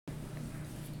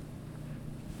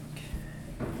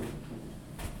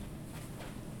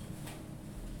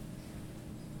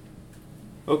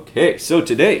Okay, so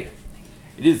today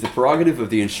it is the prerogative of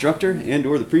the instructor and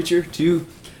or the preacher to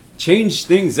change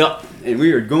things up, and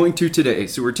we are going to today.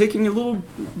 So we're taking a little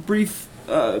brief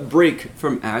break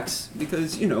from Acts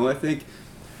because I think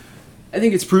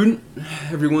it's prudent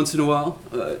every once in a while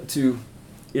to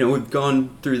we've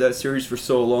gone through that series for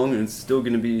so long, and it's still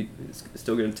going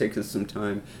to take us some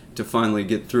time to finally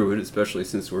get through it, especially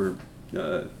since we're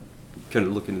kind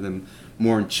of looking at them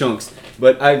more in chunks.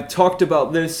 But I've talked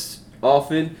about this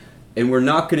often, and we're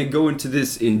not going to go into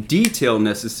this in detail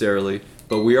necessarily,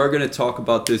 but we are going to talk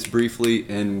about this briefly,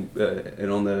 and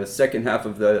on the second half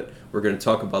of that, we're going to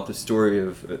talk about the story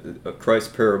of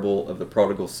Christ's parable of the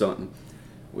Prodigal Son,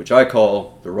 which I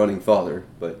call the running father,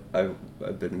 but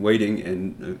I've been waiting,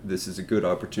 and this is a good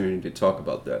opportunity to talk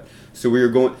about that. So we are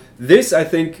going, this I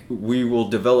think we will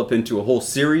develop into a whole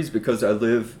series, because I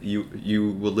live, you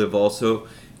will live also,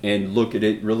 and look at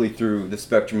it really through the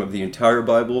spectrum of the entire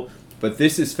Bible. But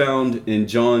this is found in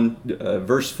John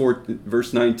verse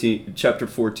 19, chapter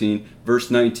 14, verse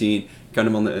 19, kind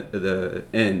of on the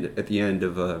end, at the end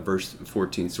of verse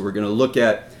 14. So we're going to look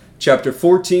at chapter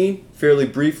 14 fairly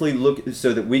briefly,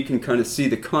 so that we can kind of see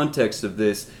the context of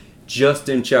this just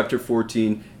in chapter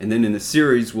 14, and then in the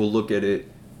series we'll look at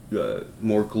it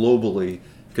more globally,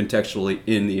 contextually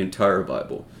in the entire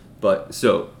Bible. But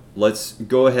so let's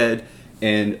go ahead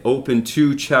and open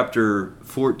to chapter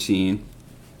 14.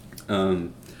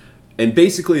 And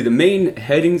basically the main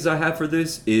headings I have for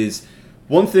this is,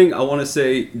 one thing I want to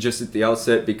say just at the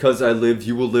outset: because I live,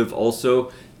 you will live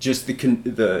also. Just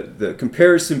the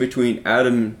comparison between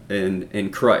Adam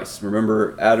and Christ.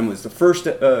 Remember, Adam was the first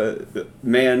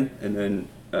man, and then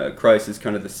Christ is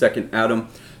kind of the second Adam.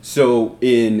 So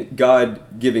in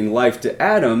God giving life to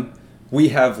Adam, we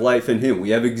have life in him.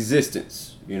 We have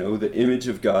existence. The image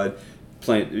of God,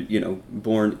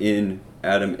 born in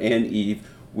Adam and Eve.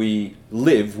 We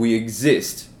live, we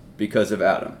exist because of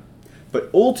Adam. But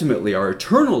ultimately, our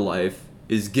eternal life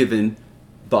is given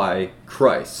by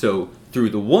Christ. So through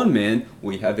the one man,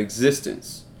 we have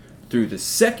existence. Through the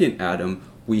second Adam,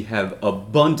 we have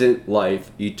abundant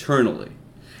life eternally.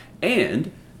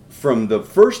 And from the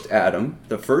first Adam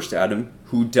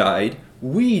who died,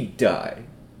 we die.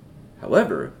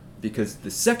 However, because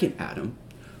the second Adam,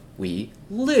 we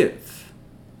live.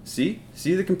 See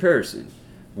the comparison?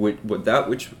 With that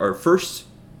which our first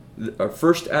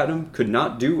Adam could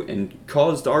not do and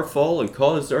caused our fall and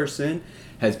caused our sin,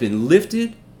 has been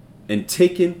lifted and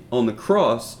taken on the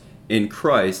cross in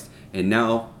Christ, and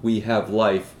now we have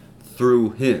life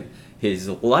through him. His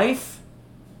life,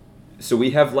 so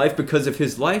we have life because of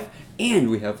his life, and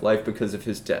we have life because of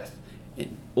his death,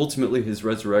 and ultimately his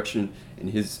resurrection and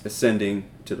his ascending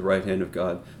to the right hand of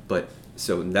God. But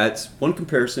so that's one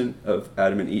comparison of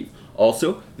Adam and Eve.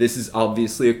 Also, this is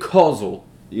obviously a causal,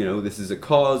 this is a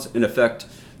cause and effect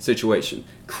situation.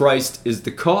 Christ is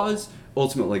the cause.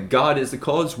 Ultimately, God is the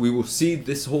cause. We will see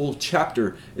this whole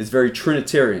chapter is very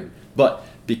Trinitarian. But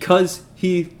because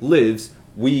he lives,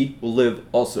 we will live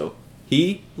also.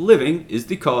 He living is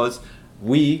the cause.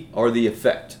 We are the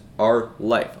effect. Our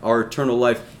life, our eternal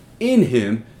life in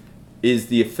him is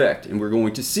the effect. And we're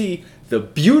going to see the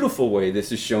beautiful way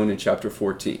this is shown in chapter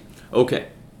 14. Okay,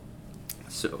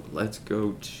 so let's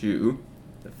go to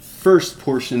the first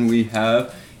portion we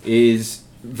have is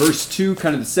verse 2,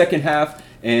 kind of the second half,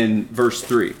 and verse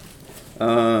 3.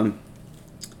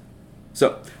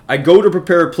 So, I go to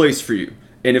prepare a place for you.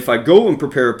 And if I go and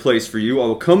prepare a place for you, I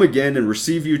will come again and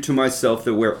receive you to myself,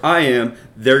 that where I am,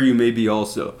 there you may be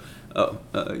also.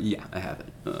 Yeah, I have it.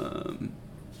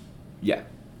 Yeah,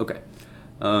 okay.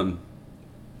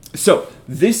 So,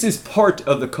 this is part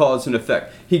of the cause and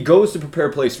effect. He goes to prepare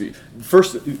a place for you.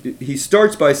 First, he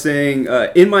starts by saying,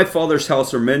 in my Father's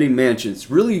house are many mansions,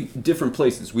 really different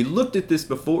places. We looked at this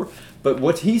before, but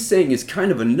what he's saying is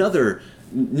kind of another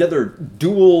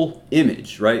dual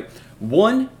image, right?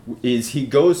 One is he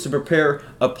goes to prepare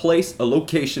a place, a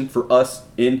location for us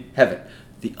in heaven.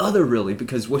 The other, really,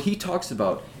 because what he talks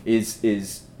about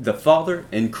is the Father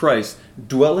and Christ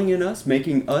dwelling in us,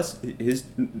 making us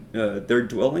their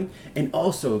dwelling, and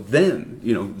also them,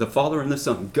 the Father and the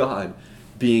Son, God,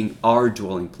 being our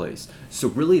dwelling place. So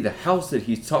really the house that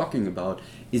he's talking about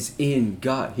is in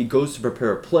God. He goes to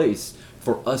prepare a place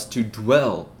for us to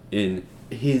dwell in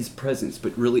his presence,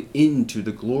 but really into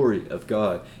the glory of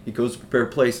God. He goes to prepare a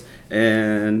place,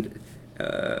 and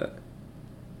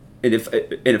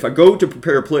if I go to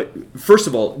prepare a place, first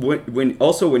of all,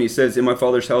 when he says, in my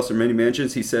Father's house are many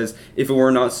mansions, he says, if it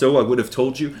were not so, I would have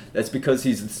told you. That's because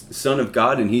he's the Son of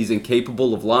God and he's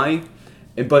incapable of lying.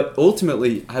 But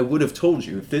ultimately, I would have told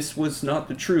you, if this was not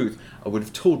the truth, I would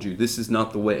have told you this is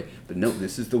not the way. But no,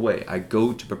 this is the way. I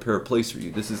go to prepare a place for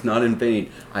you. This is not in vain.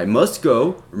 I must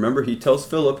go. Remember, he tells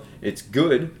Philip, it's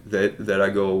good that I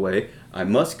go away. I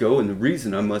must go, and the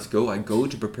reason I must go, I go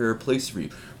to prepare a place for you.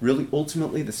 Really,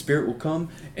 ultimately, the Spirit will come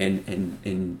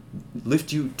and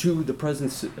lift you to the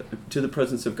presence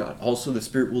of God. Also, the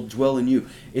Spirit will dwell in you.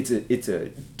 It's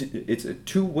a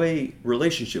two-way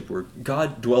relationship where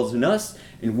God dwells in us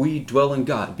and we dwell in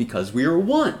God because we are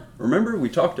one. Remember, we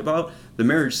talked about the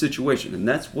marriage situation, and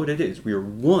that's what it is. We are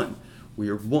one. We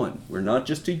are one. We're not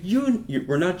just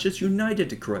we're not just united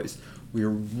to Christ. We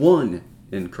are one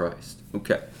in Christ.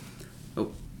 Okay.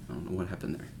 Oh, I don't know what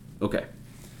happened there. Okay.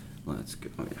 Let's go.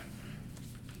 Oh, yeah.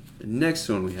 The next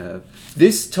one we have.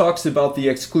 This talks about the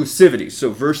exclusivity.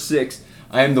 So verse 6,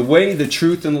 I am the way, the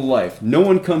truth, and the life. No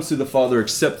one comes to the Father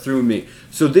except through me.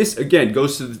 So this, again,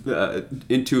 goes to,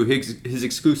 into his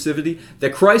exclusivity.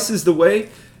 That Christ is the way.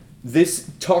 This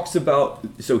talks about,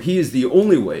 so he is the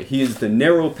only way. He is the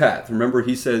narrow path. Remember,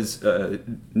 he says,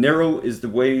 narrow is the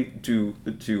way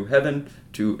to heaven,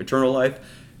 to eternal life.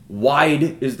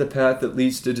 Wide is the path that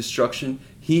leads to destruction.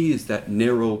 He is that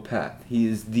narrow path. He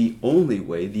is the only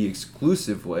way, the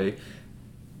exclusive way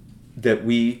that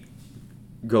we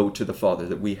go to the Father,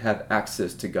 that we have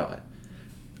access to God.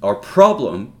 Our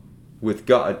problem with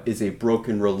God is a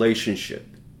broken relationship,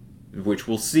 which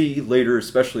we'll see later,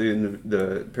 especially in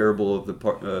the parable of the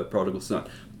prodigal son.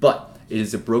 But it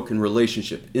is a broken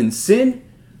relationship. In sin,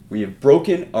 we have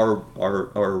broken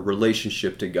our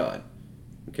relationship to God.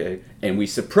 Okay, and we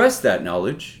suppress that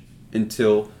knowledge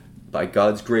until, by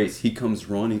God's grace, he comes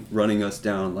running us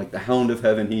down like the hound of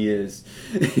heaven he is,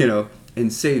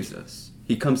 and saves us.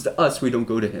 He comes to us, we don't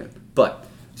go to him. But,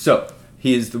 so,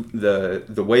 he is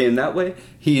the way in that way.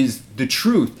 He is the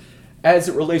truth as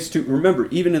it relates to, remember,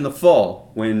 even in the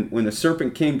fall, when the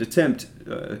serpent came to tempt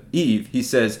Eve, he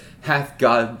says, hath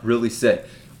God really said?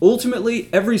 Ultimately,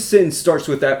 every sin starts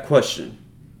with that question.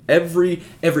 Every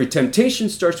temptation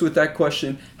starts with that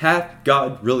question, hath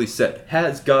God really said?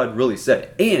 Has God really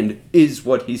said? And is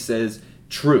what he says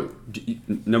true?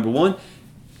 Number one,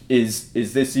 is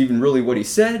this even really what he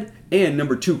said? And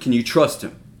number two, can you trust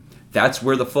him? That's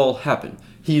where the fall happened.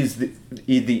 He is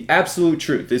the absolute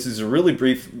truth. This is a really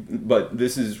brief, but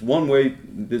this is one way,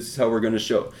 this is how we're going to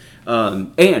show.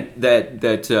 And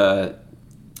that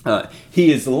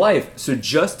he is life. So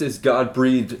just as God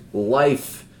breathed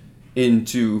life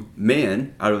into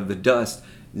man out of the dust,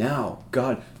 now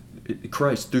God,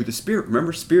 Christ, through the Spirit.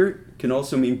 Remember, Spirit can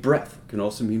also mean breath, can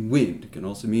also mean wind, can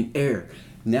also mean air.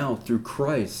 Now through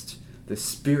Christ, the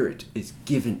Spirit is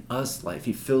giving us life.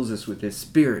 He fills us with his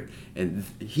Spirit, and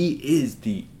he is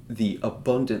the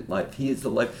abundant life. He is the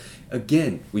life.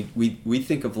 Again, we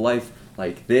think of life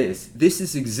like this. This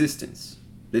is existence.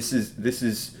 This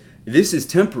is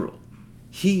temporal.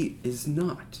 He is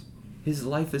not. His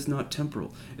life is not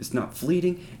temporal. It's not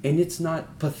fleeting, and it's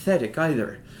not pathetic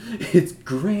either. It's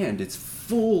grand. It's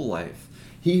full life.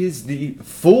 He is the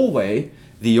full way,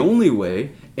 the only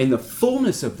way, and the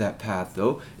fullness of that path,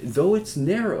 though it's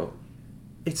narrow,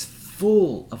 it's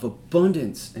full of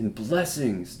abundance and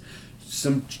blessings,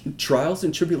 some trials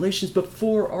and tribulations, but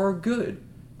for our good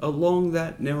along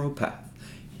that narrow path.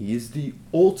 He is the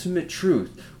ultimate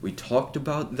truth. We talked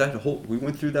about we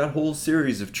went through that whole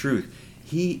series of truth.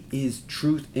 He is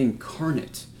truth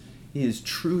incarnate. He is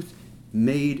truth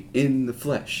made in the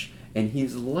flesh. And he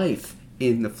is life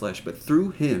in the flesh. But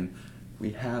through him,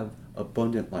 we have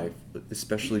abundant life,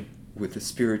 especially with the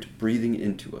Spirit breathing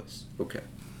into us. Okay.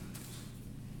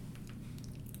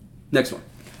 Next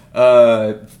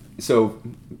one. So,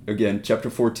 again, chapter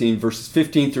 14, verses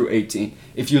 15 through 18.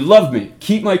 If you love me,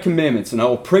 keep my commandments, and I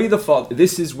will pray the Father.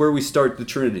 This is where we start the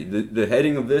Trinity. The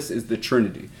heading of this is the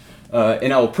Trinity.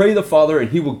 And I will pray the Father,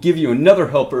 and he will give you another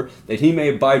helper, that he may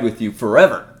abide with you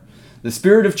forever. The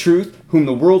Spirit of truth, whom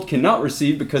the world cannot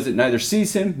receive, because it neither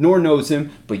sees him nor knows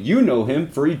him, but you know him,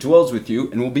 for he dwells with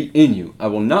you and will be in you. I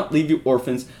will not leave you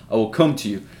orphans, I will come to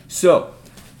you. So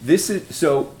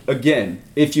again,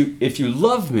 if you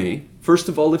love me, first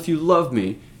of all, if you love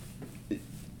me,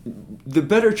 the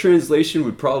better translation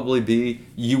would probably be,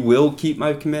 you will keep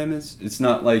my commandments. It's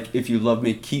not like, if you love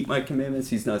me, keep my commandments.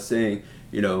 He's not saying,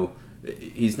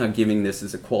 he's not giving this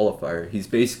as a qualifier. He's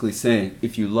basically saying,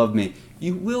 if you love me,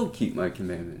 you will keep my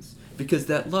commandments. Because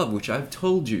that love, which I've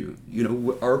told you,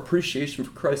 our appreciation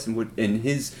for Christ and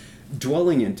his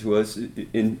dwelling into us,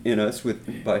 in us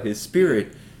by his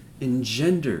Spirit,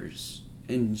 engenders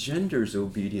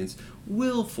obedience,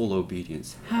 willful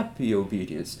obedience, happy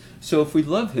obedience. So if we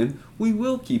love him, we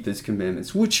will keep his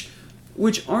commandments, which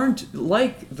which aren't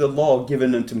like the law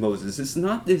given unto Moses. It's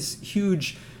not this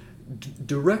huge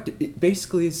direct.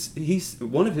 Basically,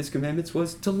 one of his commandments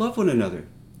was to love one another,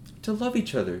 to love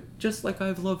each other, just like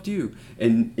I've loved you.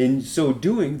 And in so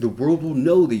doing, the world will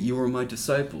know that you are my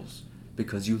disciples,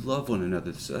 because you love one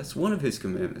another. So that's one of his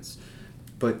commandments.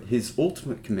 But his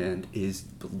ultimate command is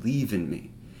believe in me.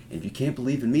 And if you can't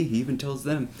believe in me, he even tells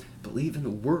them, believe in the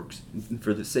works,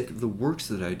 for the sake of the works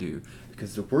that I do.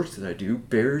 Because the works that I do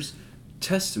bears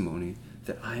testimony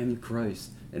that I am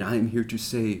Christ, and I am here to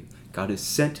save. God has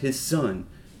sent his Son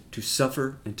to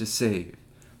suffer and to save.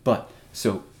 But,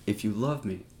 so, if you love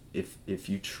me, if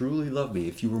you truly love me,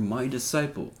 if you were my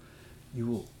disciple,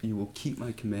 you will keep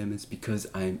my commandments because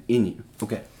I am in you.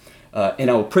 Okay. And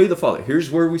I will pray the Father.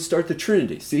 Here's where we start the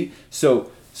Trinity. See?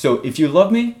 So if you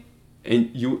love me,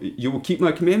 and you will keep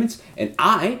my commandments, and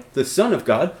I, the Son of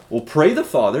God, will pray the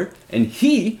Father, and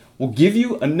he will give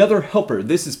you another helper.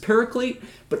 This is Paraclete,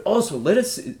 but also let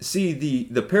us see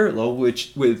the parallel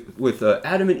with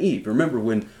Adam and Eve. Remember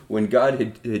when God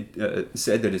had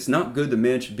said that it's not good that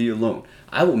man should be alone.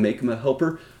 I will make him a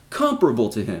helper comparable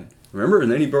to him. Remember?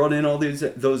 And then he brought in all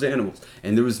those animals.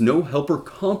 And there was no helper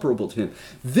comparable to him.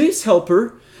 This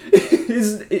helper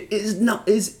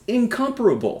is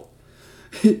incomparable.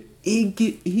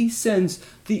 He sends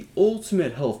the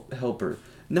ultimate helper.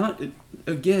 Not,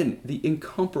 again, the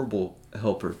incomparable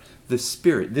helper. The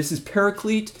Spirit. This is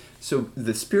Paraclete. So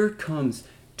the Spirit comes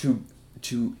to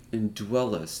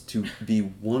indwell us, to be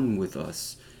one with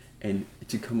us, and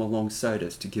to come alongside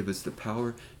us, to give us the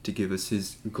power, to give us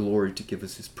his glory, to give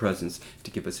us his presence,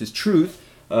 to give us his truth,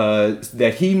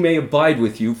 that he may abide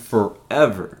with you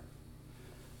forever.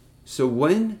 So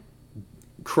when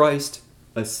Christ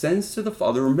ascends to the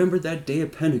Father, remember that day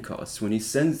of Pentecost, when he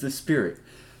sends the Spirit.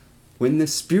 When the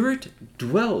Spirit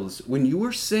dwells, when you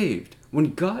are saved,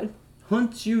 when God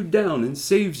hunts you down and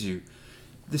saves you,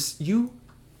 you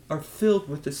are filled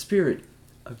with the Spirit.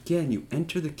 Again, you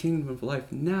enter the kingdom of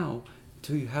life now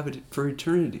until you have it for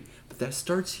eternity. But that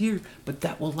starts here, but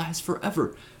that will last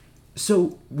forever.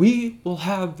 So we will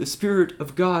have the Spirit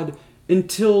of God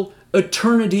until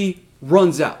eternity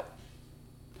runs out.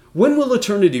 When will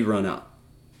eternity run out?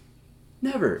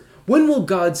 Never. When will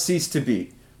God cease to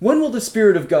be? When will the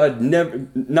Spirit of God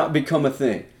not become a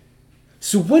thing?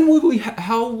 So when will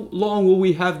how long will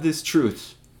we have this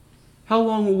truth? How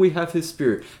long will we have his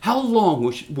Spirit? How long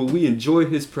will we enjoy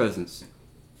his presence?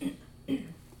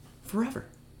 Forever.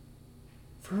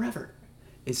 Forever.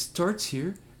 It starts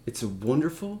here. It's a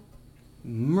wonderful,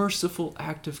 merciful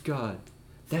act of God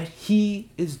that he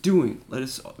is doing. Let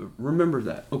us remember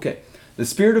that. Okay. The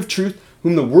Spirit of truth,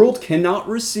 whom the world cannot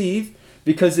receive,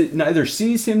 because it neither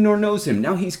sees him nor knows him.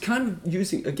 Now he's kind of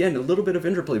using, again, a little bit of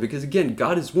interplay, because again,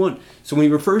 God is one. So when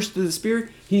he refers to the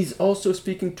Spirit, he's also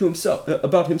speaking to himself,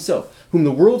 about himself, whom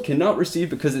the world cannot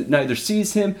receive because it neither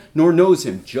sees him nor knows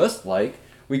him. Just like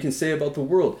we can say about the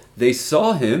world. They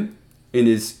saw him in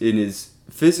his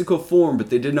physical form,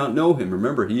 but they did not know him.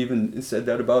 Remember, he even said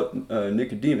that about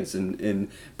Nicodemus,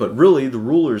 but really the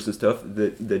rulers and stuff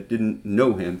that didn't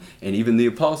know him, and even the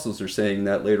apostles are saying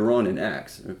that later on in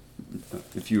Acts,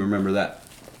 if you remember that.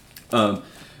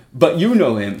 But you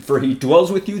know him, for he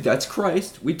dwells with you. That's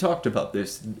Christ. We talked about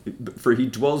this. For he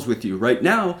dwells with you. Right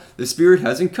now, the Spirit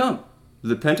hasn't come.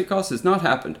 The Pentecost has not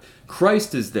happened.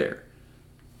 Christ is there.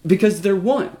 Because they're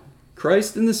one.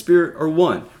 Christ and the Spirit are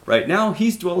one. Right now,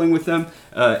 he's dwelling with them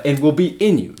and will be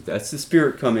in you. That's the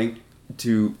Spirit coming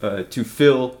to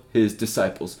fill his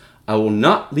disciples. I will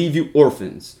not leave you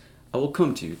orphans. I will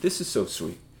come to you. This is so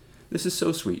sweet. This is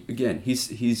so sweet. Again,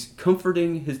 he's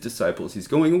comforting his disciples. He's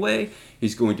going away.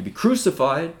 He's going to be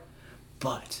crucified.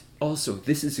 But also,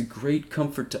 this is a great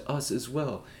comfort to us as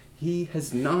well. He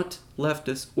has not left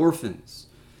us orphans.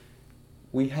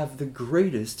 We have the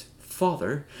greatest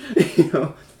Father.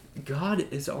 God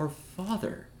is our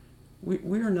Father.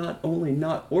 We are not only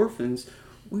not orphans,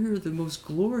 we are the most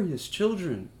glorious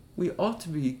children. We ought to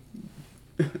be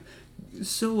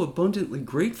so abundantly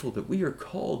grateful that we are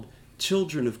called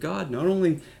children of God. Not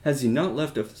only has he not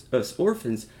left us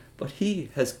orphans, but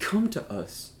he has come to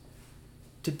us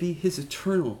to be his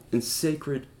eternal and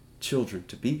sacred children,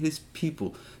 to be his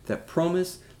people. That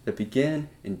promise that began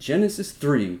in Genesis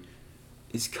 3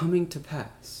 is coming to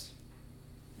pass.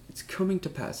 It's coming to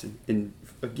pass. And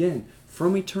again,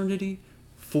 from eternity,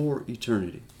 for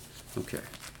eternity. Okay.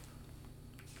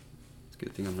 It's a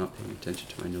good thing I'm not paying attention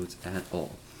to my notes at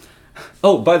all.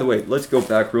 Oh, by the way, let's go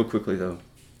back real quickly, though.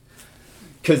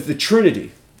 Because the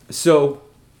Trinity. So,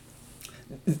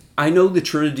 I know the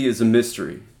Trinity is a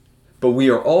mystery. But we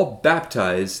are all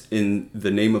baptized in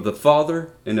the name of the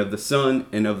Father and of the Son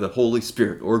and of the Holy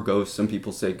Spirit, or ghost. Some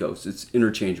people say ghost. It's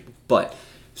interchangeable. But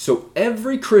so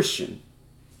every Christian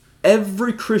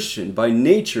by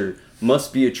nature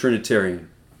must be a Trinitarian.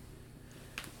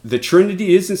 The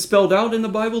Trinity isn't spelled out in the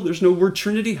Bible. There's no word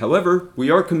Trinity. However, we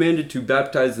are commanded to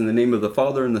baptize in the name of the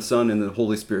Father and the Son and the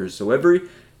Holy Spirit. So every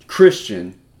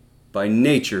Christian by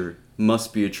nature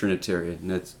must be a Trinitarian. And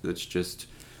that's just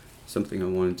something I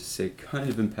wanted to say kind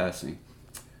of in passing.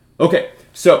 Okay,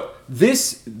 so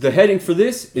the heading for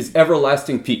this is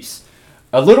everlasting peace.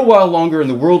 A little while longer and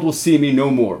the world will see me no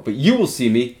more, but you will see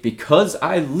me. Because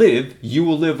I live, you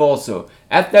will live also.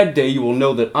 At that day you will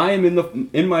know that I am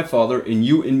in my Father, and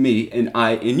you in me, and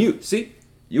I in you. See?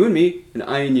 You and me, and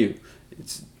I in you.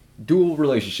 It's dual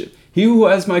relationship. He who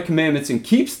has my commandments and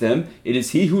keeps them, it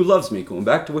is he who loves me. Going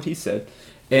back to what he said.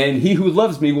 And he who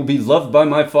loves me will be loved by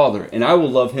my Father, and I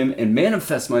will love him and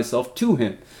manifest myself to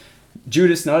him.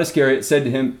 Judas, not Iscariot, said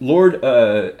to him, Lord,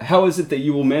 how is it that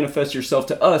you will manifest yourself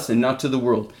to us and not to the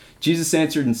world? Jesus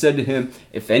answered and said to him,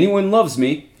 if anyone loves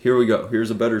me, here we go,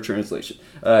 here's a better translation,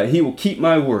 he will keep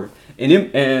my word,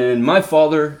 and my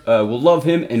Father will love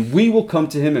him, and we will come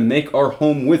to him and make our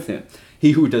home with him.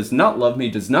 He who does not love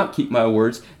me does not keep my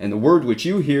words, and the word which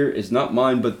you hear is not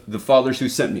mine, but the Father's who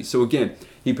sent me. So again,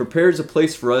 he prepares a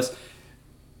place for us.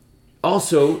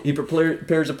 Also, he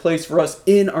prepares a place for us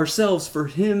in ourselves, for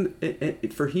him,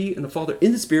 for he and the Father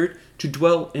in the Spirit to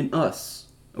dwell in us.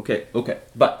 Okay.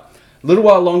 But a little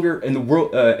while longer, and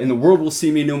the world will see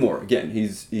me no more. Again,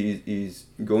 he's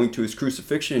going to his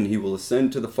crucifixion. He will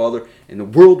ascend to the Father, and the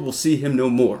world will see him no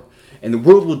more. And the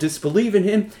world will disbelieve in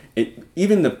him, and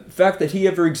even the fact that he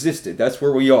ever existed. That's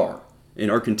where we are in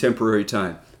our contemporary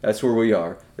time. That's where we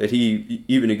are. That he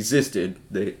even existed,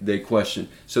 they question.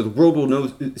 So the world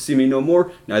will see me no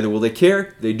more. Neither will they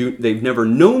care. They've never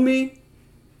known me,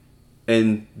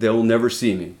 and they'll never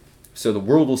see me. So the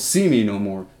world will see me no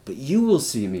more, but you will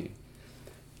see me.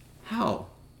 How?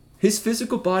 His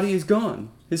physical body is gone.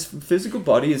 His physical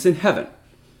body is in heaven.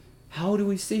 How do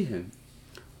we see him?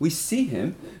 We see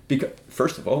him, because,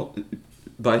 first of all,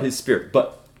 by his Spirit.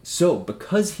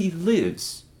 Because he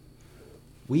lives,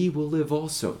 we will live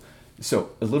also.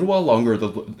 So a little while longer,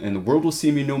 and the world will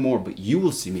see me no more, but you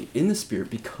will see me in the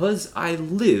Spirit, because I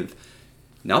live,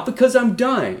 not because I'm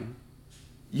dying.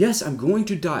 Yes, I'm going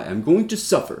to die. I'm going to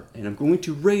suffer, and I'm going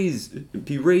to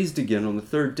be raised again on the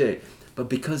third day. But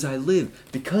because I live,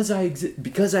 because I exist,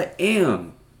 because I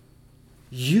am,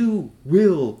 you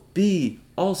will be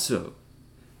also.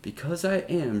 Because I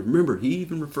am. Remember, he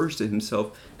even refers to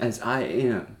himself as I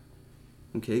am.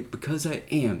 Okay, because I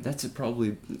am. That's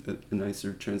probably a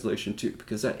nicer translation too.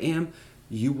 Because I am,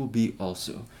 you will be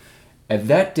also. At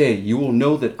that day, you will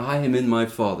know that I am in my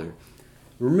Father.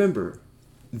 Remember,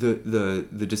 the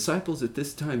disciples at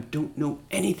this time don't know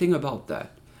anything about that.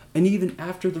 And even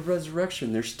after the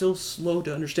resurrection, they're still slow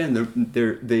to understand.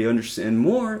 They understand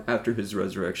more after his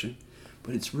resurrection.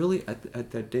 But it's really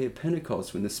at that day of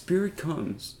Pentecost when the Spirit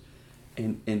comes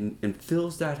and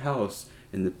fills that house,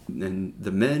 and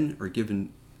the men are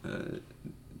given the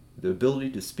ability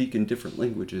to speak in different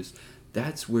languages.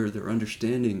 That's where their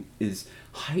understanding is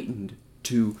heightened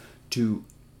to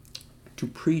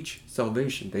preach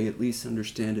salvation. They at least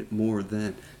understand it more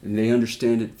then, and they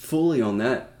understand it fully on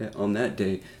that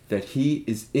day, that he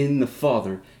is in the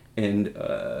Father, and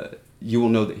you will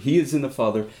know that he is in the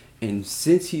Father. And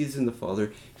since he is in the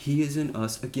Father, he is in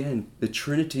us. Again, the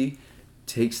Trinity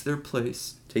takes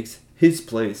his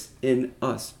place in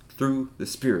us through the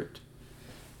Spirit.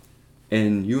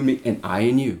 And you and me, and I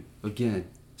and you, again.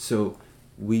 So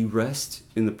we rest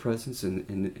in the presence and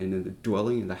in the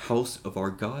dwelling in the house of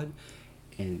our God,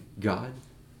 and God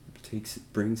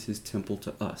brings his temple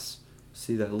to us.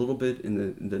 See that a little bit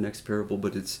in the next parable,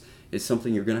 but it's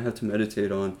something you're going to have to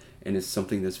meditate on, and it's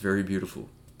something that's very beautiful.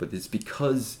 But it's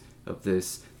because of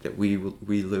this that we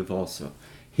live also.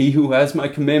 He who has my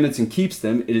commandments and keeps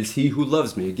them, it is he who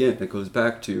loves me. Again, that goes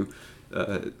back to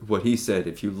what he said.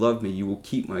 If you love me, you will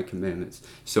keep my commandments.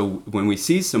 So when we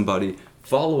see somebody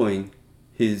following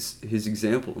his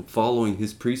example and following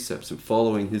his precepts and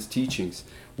following his teachings,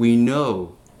 we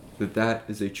know that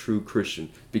is a true Christian,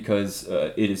 because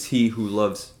it is he who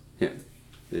loves him.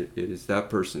 It is that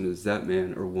person, it is that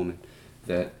man or woman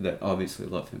that obviously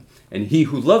love him. And he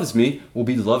who loves me will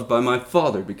be loved by my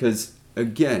Father, because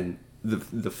again,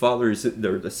 the Father is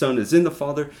the Son is in the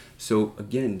Father. So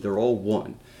again, they're all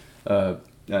one.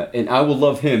 And I will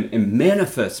love him and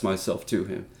manifest myself to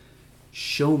him,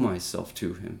 show myself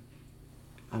to him.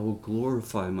 I will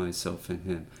glorify myself in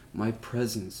him. My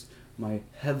presence, my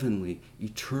heavenly,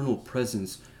 eternal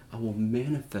presence, I will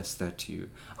manifest that to you.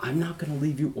 I'm not going to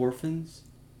leave you orphans.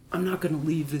 I'm not going to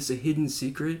leave this a hidden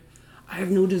secret. I have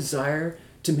no desire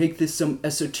to make this some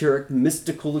esoteric,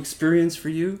 mystical experience for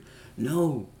you.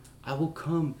 No, I will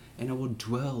come and I will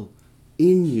dwell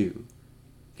in you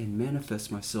and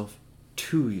manifest myself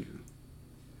to you.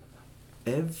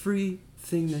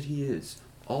 Everything that he is,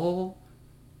 all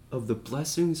of the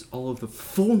blessings, all of the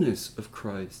fullness of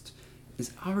Christ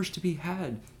is ours to be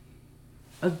had.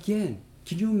 Again,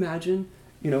 can you imagine,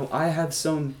 I have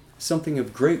something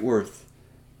of great worth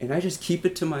and I just keep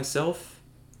it to myself?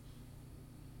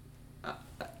 I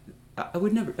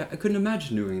couldn't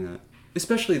imagine doing that.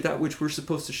 Especially that which we're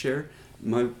supposed to share.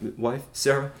 My wife,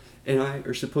 Sarah, and I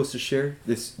are supposed to share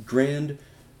this grand,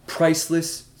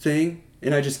 priceless thing,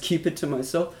 and I just keep it to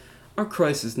myself. Our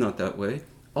Christ is not that way.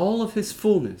 All of his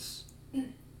fullness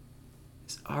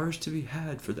is ours to be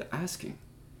had for the asking.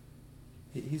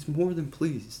 He's more than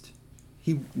pleased.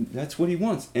 That's what he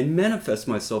wants, and manifest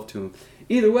myself to him.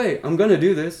 Either way, I'm going to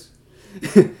do this.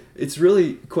 It's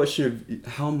really a question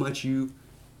of how much you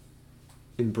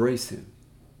embrace him.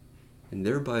 And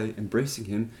thereby embracing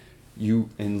him,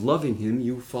 and loving him,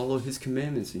 you follow his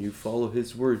commandments, and you follow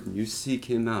his word, and you seek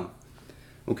him out.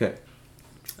 Okay.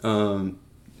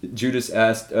 Judas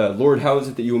asked, Lord, how is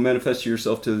it that you will manifest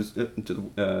yourself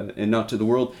and not to the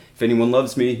world? If anyone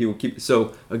loves me, he will keep.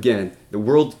 So again, the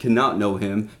world cannot know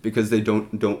him because they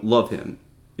don't love him.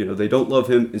 They don't love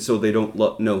him, and so they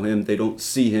don't know him. They don't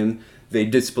see him. They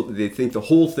think the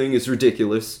whole thing is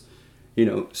ridiculous.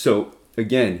 So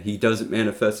again, he doesn't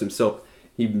manifest himself.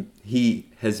 He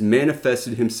has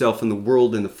manifested himself in the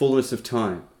world in the fullness of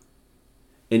time.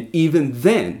 And even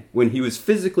then, when he was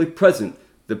physically present,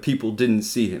 the people didn't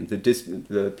see him.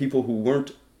 The people who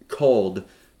weren't called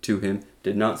to him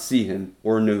did not see him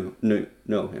or know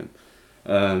him.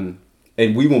 And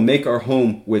we will make our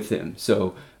home with him.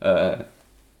 So if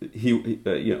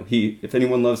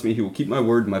anyone loves me, he will keep my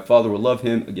word. My Father will love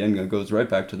him. Again, it goes right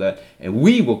back to that. And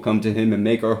we will come to him and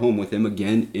make our home with him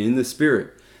again in the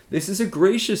Spirit. This is a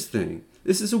gracious thing.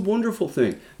 This is a wonderful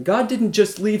thing. God didn't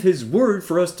just leave his word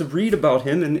for us to read about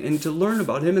him and to learn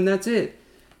about him, and that's it.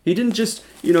 He didn't just,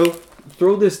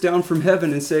 throw this down from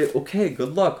heaven and say, okay,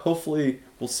 good luck. Hopefully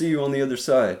we'll see you on the other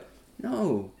side.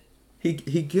 No. He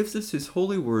gives us his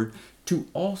holy word to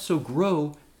also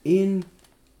grow in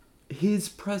his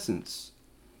presence.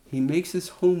 He makes his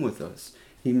home with us.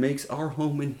 He makes our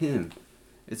home in him.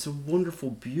 It's a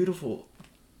wonderful, beautiful,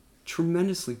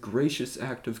 tremendously gracious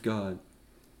act of God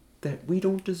that we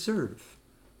don't deserve.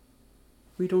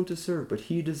 We don't deserve, but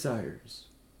he desires.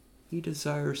 He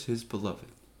desires his beloved.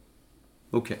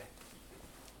 Okay.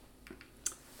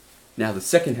 Now the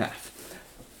second half.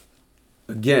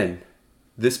 Again,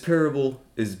 this parable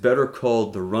is better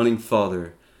called the running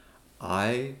father.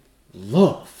 I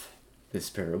love this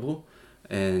parable.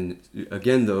 And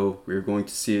again, though, we're going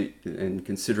to see it and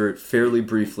consider it fairly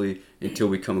briefly until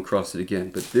we come across it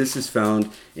again. But this is found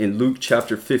in Luke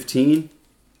chapter 15.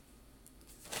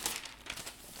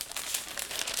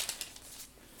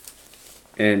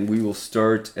 And we will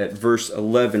start at verse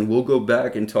 11. We'll go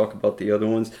back and talk about the other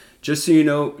ones. Just so you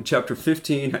know, chapter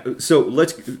 15. So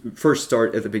let's first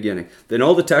start at the beginning. Then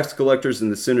all the tax collectors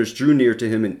and the sinners drew near to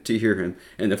him and to hear him.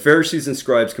 And the Pharisees and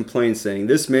scribes complained, saying,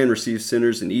 This man receives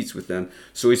sinners and eats with them.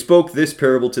 So he spoke this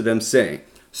parable to them, saying.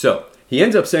 So he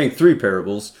ends up saying 3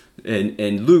 parables.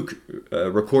 And Luke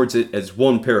records it as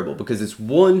one parable because it's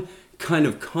one kind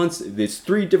of constant. There's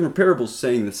 3 different parables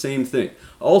saying the same thing.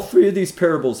 All 3 of these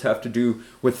parables have to do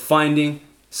with finding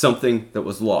something that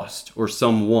was lost or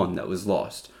someone that was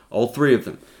lost. All 3 of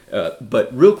them. But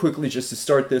real quickly, just to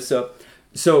start this up.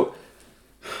 So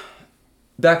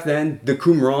back then, the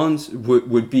Qumrans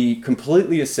would be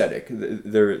completely ascetic.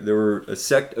 There were a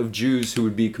sect of Jews who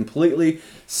would be completely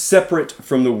separate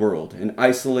from the world and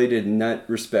isolated in that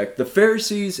respect. The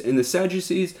Pharisees and the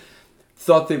Sadducees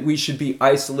thought that we should be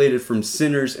isolated from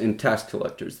sinners and tax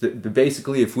collectors.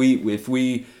 Basically, if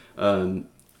we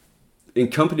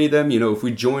accompany them, if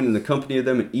we join in the company of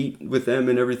them and eat with them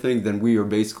and everything, then we are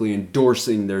basically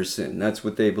endorsing their sin. That's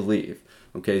what they believe.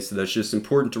 Okay, so that's just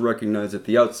important to recognize at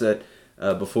the outset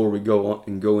before we go on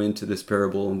and go into this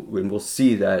parable, and we'll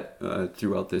see that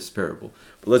throughout this parable.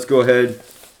 But let's go ahead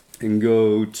and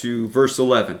go to verse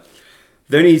 11.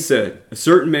 Then he said, A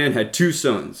certain man had 2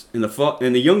 sons, and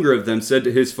the younger of them said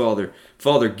to his father,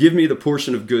 Father, give me the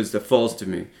portion of goods that falls to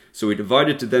me. So he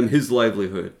divided to them his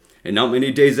livelihood. And not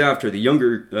many days after, the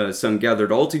younger son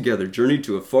gathered all together, journeyed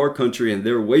to a far country, and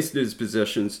there wasted his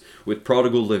possessions with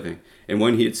prodigal living. And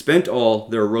when he had spent all,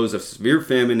 there arose a severe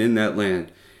famine in that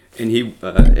land, and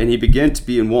he began to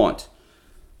be in want.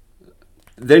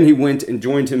 Then he went and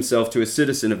joined himself to a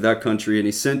citizen of that country, and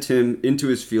he sent him into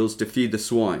his fields to feed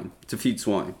swine.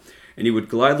 And he would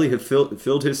gladly have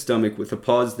filled his stomach with the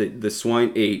pods that the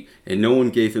swine ate, and no one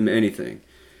gave him anything.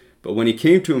 But when he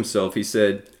came to himself, he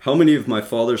said, "How many of my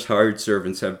father's hired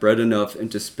servants have bread enough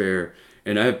and to spare,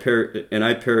 and I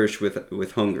perish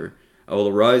with hunger? I will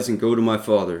arise and go to my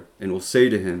father, and will say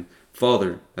to him,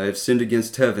 Father, I have sinned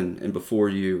against heaven and before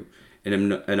you,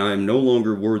 and I am no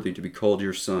longer worthy to be called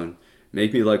your son.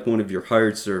 Make me like one of your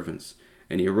hired servants."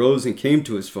 And he arose and came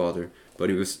to his father, but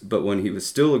when he was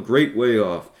still a great way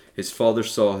off, his father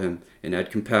saw him and had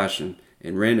compassion,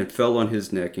 and ran and fell on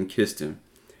his neck and kissed him.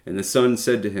 And the son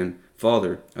said to him,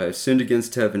 "Father, I have sinned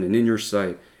against heaven and in your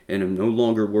sight, and am no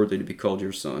longer worthy to be called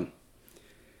your son."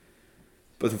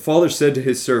 But the father said to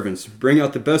his servants, "Bring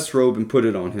out the best robe and put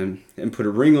it on him, and put a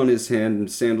ring on his hand and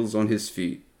sandals on his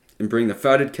feet. And bring the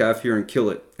fatted calf here and kill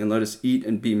it, and let us eat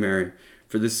and be merry.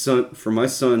 For this my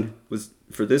son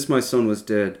was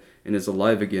dead and is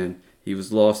alive again. He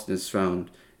was lost and is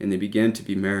found." And they began to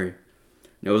be merry.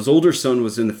 Now his older son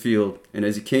was in the field, and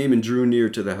as he came and drew near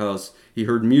to the house, he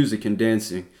heard music and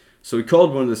dancing. So he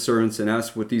called one of the servants and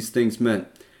asked what these things meant.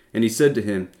 And he said to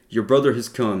him, "Your brother has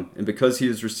come, and because he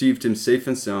has received him safe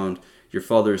and sound, your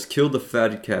father has killed the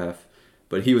fatted calf."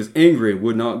 But he was angry and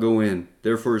would not go in.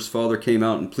 Therefore his father came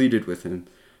out and pleaded with him.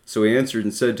 So he answered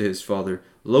and said to his father,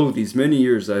 "Lo, these many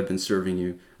years I have been serving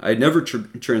you. I had never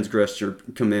transgressed your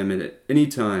commandment at any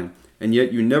time, and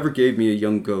yet you never gave me a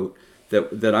young goat,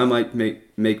 that I might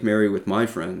make merry with my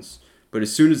friends. But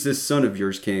as soon as this son of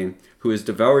yours came, who has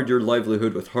devoured your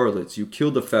livelihood with harlots, you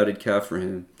killed the fatted calf for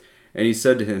him." And he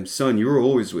said to him, "Son, you are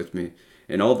always with me,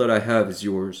 and all that I have is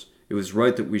yours. It was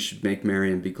right that we should make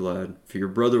merry and be glad. For your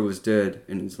brother was dead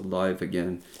and is alive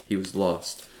again. He was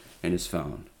lost and is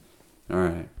found." All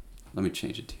right, let me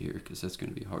change it to here because that's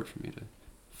going to be hard for me to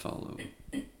follow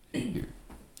here.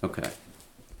 Okay.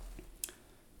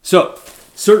 So,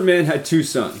 certain man had 2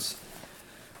 sons.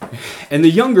 And the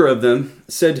younger of them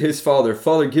said to his father,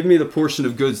 "Father, give me the portion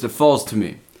of goods that falls to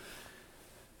me."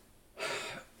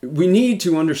 We need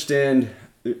to understand,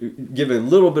 give a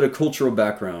little bit of cultural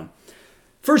background.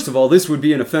 First of all, this would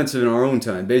be an offensive in our own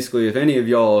time. Basically,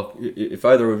 if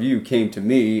either of you came to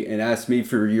me and asked me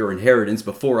for your inheritance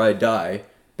before I die,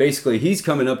 basically he's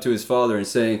coming up to his father and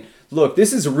saying, "Look,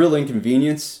 this is a real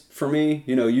inconvenience for me.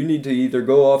 You need to either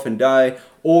go off and die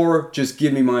or just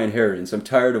give me my inheritance. I'm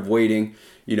tired of waiting.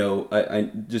 Why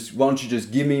don't you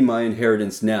just give me my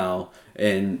inheritance now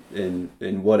and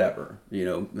whatever,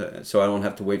 so I don't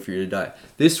have to wait for you to die."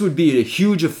 This would be a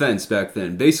huge offense back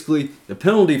then. Basically, the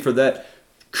penalty for that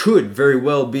could very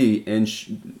well be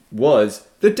and was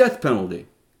the death penalty.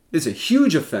 It's a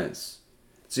huge offense.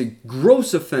 It's a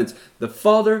gross offense. The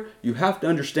father, you have to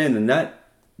understand, in that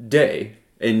day,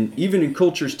 and even in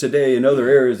cultures today in other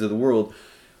areas of the world,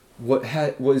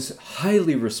 was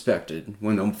highly respected.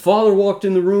 When a father walked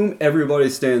in the room, everybody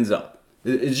stands up.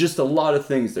 It's just a lot of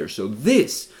things there. So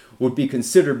this would be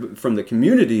considered from the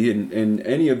community and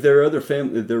any of their other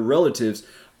family, their relatives,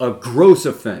 a gross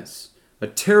offense, a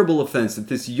terrible offense that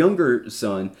this younger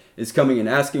son is coming and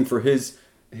asking for his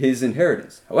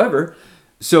inheritance. However,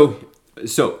 so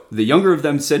the younger of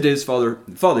them said to his father,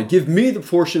 "Father, give me the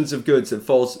portions of goods that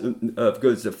falls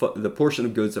the portion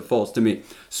of goods that falls to me."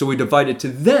 So he divided to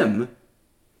them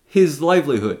his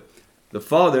livelihood. The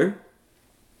father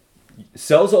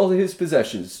sells all of his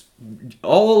possessions,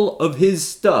 all of his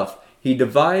stuff. He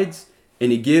divides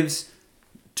and he gives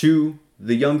to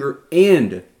the younger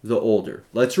and the older.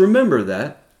 Let's remember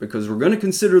that, because we're going to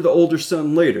consider the older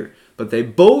son later. But they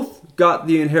both got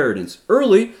the inheritance.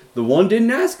 Early, the one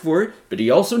didn't ask for it, but he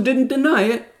also didn't deny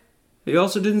it. He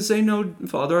also didn't say, "No,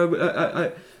 Father,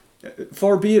 I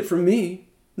far be it from me.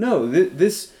 No,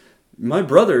 my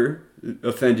brother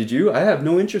offended you. I have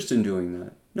no interest in doing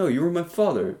that. No, you were my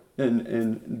father,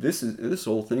 and this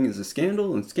whole thing is a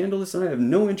scandal and scandalous, and I have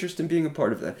no interest in being a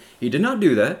part of that." He did not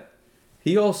do that.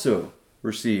 He also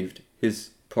received his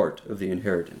part of the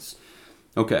inheritance.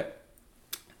 Okay.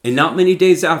 And not many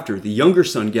days after, the younger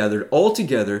son gathered all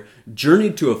together,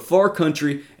 journeyed to a far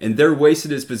country, and there wasted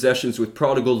his possessions with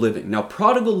prodigal living. Now,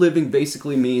 prodigal living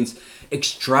basically means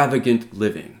extravagant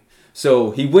living.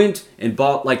 So he went and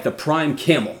bought like the prime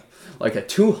camel, like a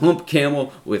 2-hump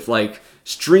camel with like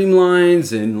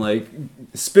streamlines and like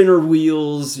spinner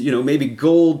wheels, maybe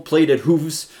gold-plated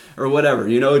hooves or whatever.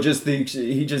 He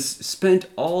just spent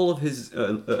all of his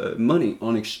money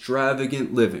on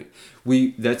extravagant living.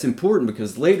 That's important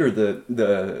because later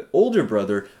the older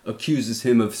brother accuses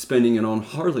him of spending it on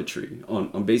harlotry,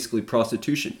 on basically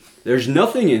prostitution. There's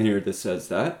nothing in here that says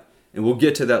that. And we'll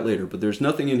get to that later, but there's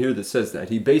nothing in here that says that.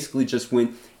 He basically just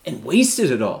went and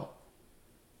wasted it all.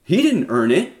 He didn't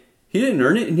earn it. He didn't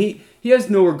earn it, and he has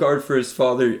no regard for his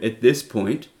father at this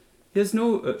point. He has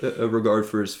no regard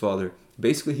for his father.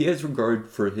 Basically, he has regard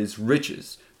for his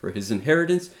riches, for his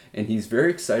inheritance, and he's very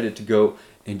excited to go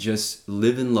and just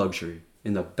live in luxury,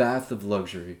 in the bath of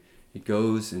luxury. He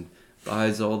goes and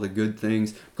buys all the good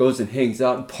things, goes and hangs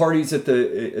out and parties at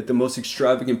the most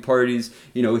extravagant parties.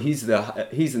 You know, he's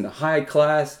in the high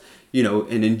class, you know,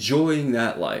 and enjoying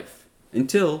that life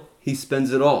until he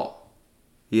spends it all.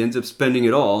 He ends up spending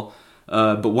it all.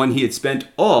 But when he had spent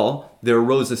all, there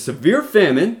arose a severe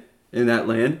famine in that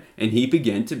land, and he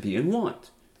began to be in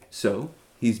want. So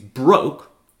he's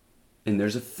broke, and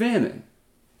there's a famine.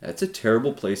 That's a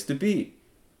terrible place to be.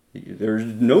 There's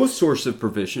no source of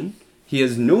provision. He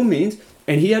has no means,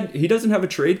 and he doesn't have a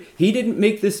trade. He didn't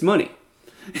make this money.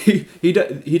 He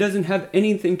doesn't have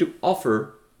anything to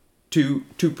offer to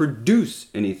produce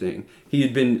anything. He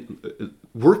had been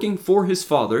working for his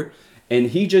father,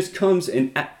 and he just comes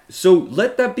and so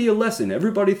let that be a lesson.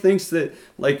 Everybody thinks that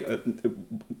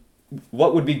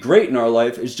what would be great in our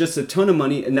life is just a ton of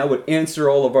money, and that would answer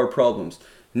all of our problems.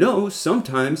 No,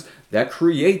 sometimes that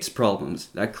creates problems.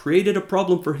 That created a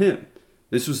problem for him.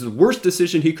 This was the worst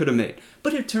decision he could have made.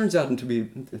 But it turns out to be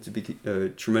a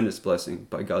tremendous blessing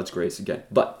by God's grace again.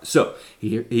 But so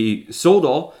he sold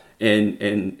all,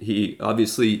 and he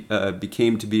obviously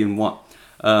became to be in want.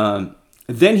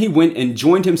 Then he went and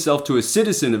joined himself to a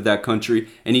citizen of that country,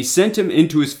 and he sent him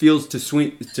into his fields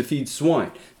to feed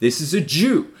swine. This is a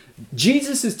Jew.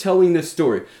 Jesus is telling this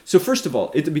story. So first of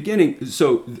all, at the beginning,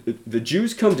 so the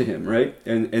Jews come to him, right?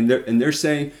 And they're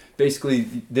saying, basically,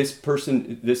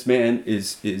 this man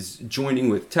is joining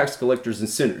with tax collectors and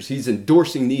sinners. He's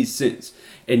endorsing these sins.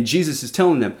 And Jesus is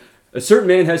telling them, a certain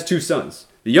man has 2 sons.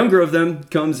 The younger of them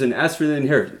comes and asks for the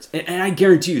inheritance. And I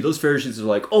guarantee you, those Pharisees are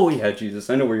like, oh yeah, Jesus,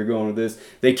 I know where you're going with this.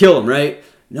 They kill him, right?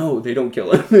 No, they don't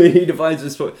kill him. He divides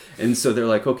his foot. And so they're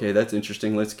like, okay, that's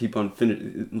interesting. Let's keep on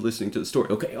listening to the story.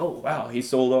 Okay, oh wow, he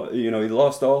sold all, he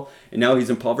lost all, and now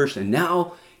he's impoverished, and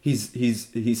now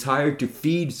he's hired to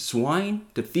feed swine,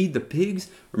 to feed the pigs.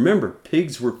 Remember,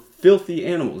 pigs were filthy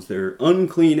animals. They're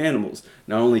unclean animals.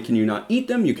 Not only can you not eat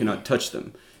them, you cannot touch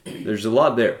them. There's a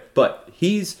lot there, but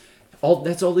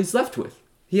that's all he's left with.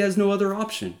 He has no other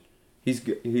option.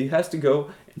 He has to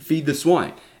go and feed the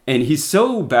swine. And he's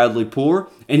so badly poor,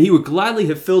 and he would gladly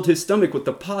have filled his stomach with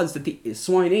the pods that the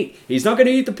swine ate. He's not going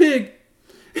to eat the pig.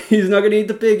 He's not going to eat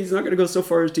the pig. He's not going to go so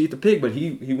far as to eat the pig, but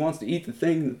he wants to eat the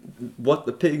thing, what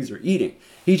the pigs are eating.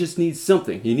 He just needs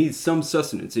something. He needs some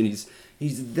sustenance, and he's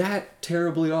that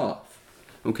terribly off.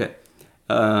 Okay.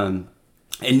 And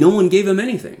no one gave him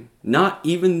anything. Not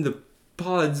even the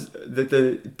pods that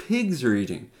the pigs are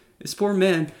eating. This poor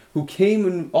man who came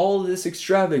in all this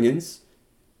extravagance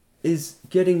is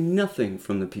getting nothing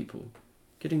from the people.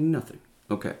 Getting nothing.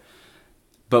 Okay.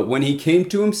 But when he came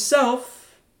to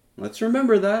himself, let's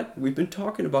remember that. We've been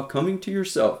talking about coming to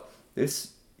yourself.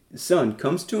 This son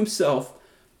comes to himself,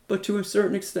 but to a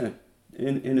certain extent,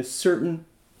 in a certain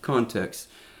context.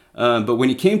 But when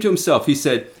he came to himself, he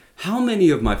said, how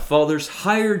many of my father's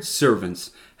hired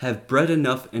servants have bread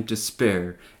enough and to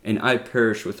spare, and I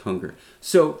perish with hunger?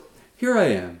 So here I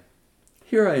am.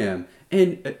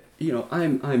 And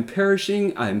I'm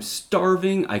perishing, I'm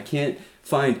starving, I can't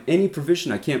find any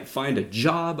provision, I can't find a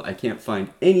job, I can't find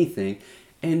anything.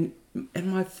 And in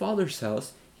my father's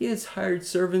house, he has hired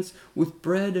servants with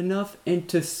bread enough and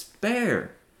to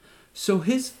spare. So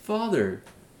his father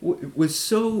was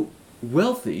so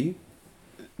wealthy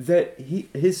that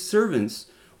his servants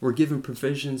were given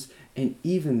provisions, and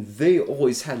even they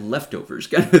always had leftovers,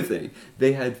 kind of thing.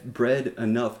 They had bread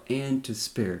enough and to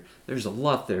spare. There's a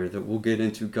lot there that we'll get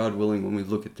into, God willing, when we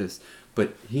look at this.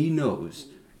 But he knows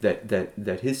that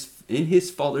in his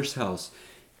father's house,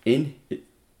 in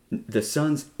the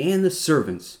sons and the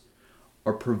servants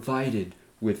are provided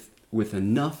with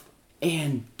enough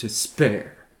and to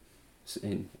spare.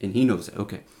 And he knows it.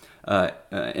 Okay.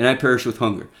 And I perish with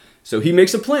hunger. So he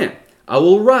makes a plan. I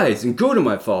will arise and go to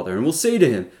my father, and will say to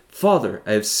him, Father,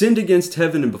 I have sinned against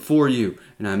heaven and before you,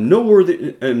 and I am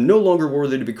no longer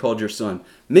worthy to be called your son.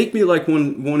 Make me like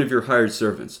one of your hired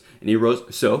servants. And he rose.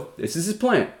 So this is his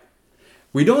plan.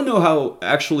 We don't know how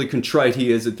actually contrite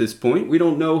he is at this point. We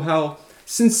don't know how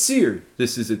sincere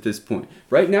this is at this point.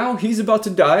 Right now, he's about to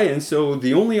die, and so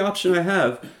the only option I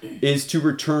have is to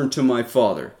return to my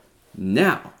father.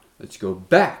 Now, let's go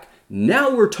back.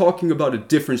 Now we're talking about a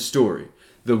different story.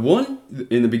 The one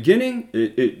in the beginning,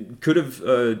 it could have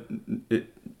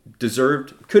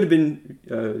could have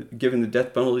been given the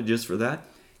death penalty just for that.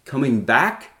 Coming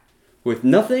back with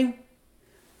nothing,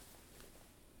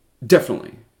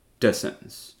 definitely death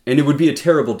sentence. And it would be a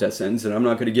terrible death sentence, and I'm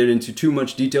not going to get into too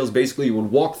much details. Basically, you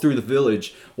would walk through the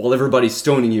village while everybody's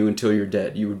stoning you until you're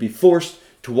dead. You would be forced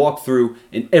to walk through,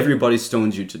 and everybody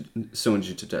stones you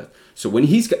to death. So when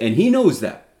he knows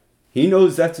that. He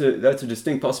knows that's a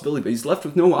distinct possibility, but he's left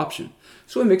with no option.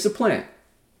 So he makes a plan.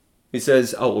 He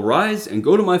says, I will rise and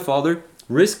go to my father,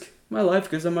 risk my life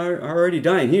because I'm already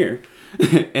dying here,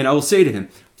 and I will say to him,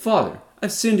 Father,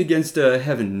 I've sinned against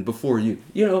heaven before you.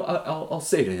 I'll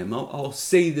say to him, I'll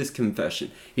say this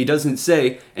confession. He doesn't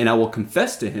say, and I will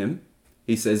confess to him.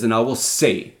 He says, and I will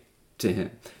say to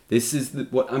him. This is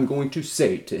what I'm going to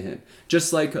say to him.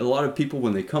 Just like a lot of people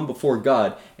when they come before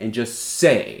God and just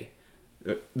say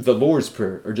the Lord's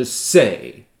Prayer, or just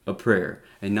say a prayer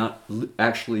and not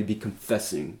actually be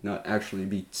confessing, not actually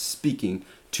be speaking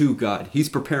to God. He's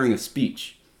preparing a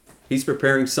speech. He's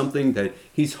preparing something that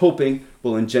he's hoping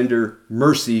will engender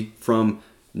mercy from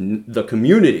the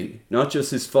community, not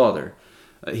just his father.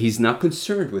 He's not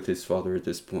concerned with his father at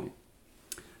this point.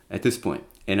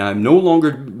 And I'm no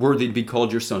longer worthy to be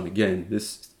called your son. Again,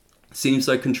 this seems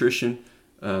like contrition,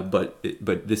 but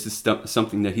this is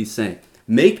something that he's saying.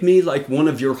 Make me like one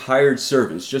of your hired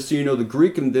servants. Just so you know, the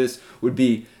Greek in this would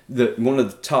be one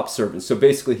of the top servants. So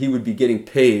basically, he would be getting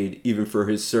paid even for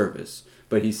his service.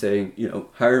 But he's saying,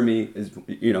 hire me,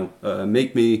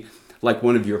 make me like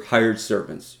one of your hired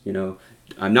servants.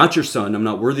 I'm not your son. I'm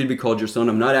not worthy to be called your son.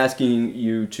 I'm not asking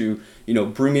you to,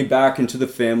 bring me back into the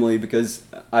family because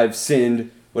I've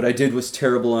sinned. What I did was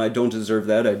terrible and I don't deserve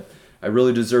that. I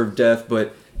really deserve death.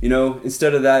 But,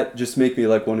 instead of that, just make me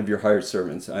like one of your hired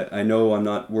servants. I know I'm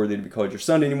not worthy to be called your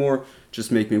son anymore.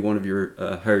 Just make me one of your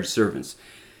hired servants.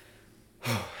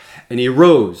 And he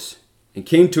arose and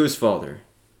came to his father.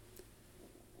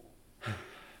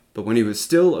 But when he was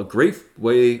still a great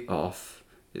way off,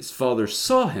 his father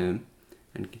saw him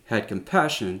and had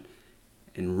compassion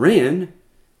and ran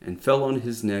and fell on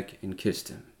his neck and kissed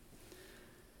him.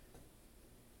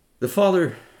 The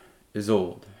father is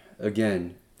old.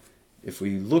 Again, if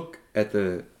we look at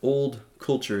the old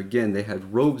culture, again, they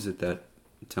had robes at that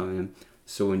time.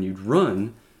 So when you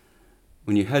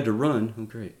had to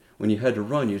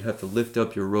run, you'd have to lift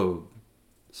up your robe.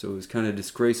 So it was kind of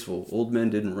disgraceful. Old men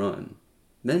didn't run.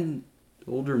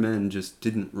 Older men just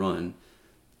didn't run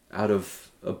out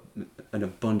of an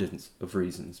abundance of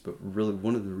reasons. But really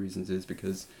one of the reasons is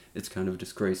because it's kind of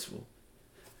disgraceful.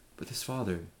 But this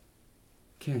father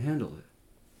can't handle it.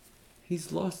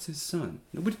 He's lost his son.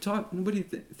 Nobody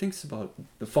thinks about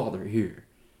the father here.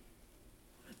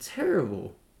 A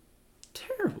terrible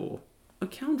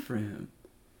account for him.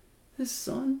 His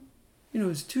son,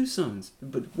 his two sons.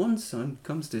 But one son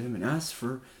comes to him and asks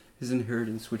for his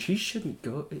inheritance, which he shouldn't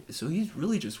go. So he's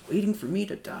really just waiting for me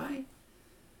to die?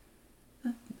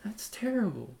 That's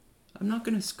terrible. I'm not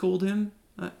going to scold him.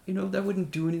 That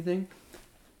wouldn't do anything.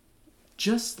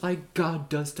 Just like God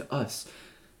does to us.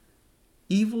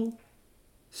 Evil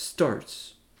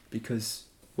starts because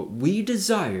what we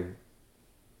desire,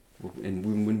 and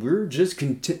when we're just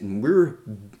content and we're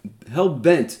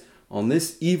hell-bent on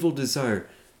this evil desire,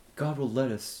 God will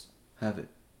let us have it.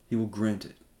 He will grant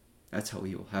it. That's how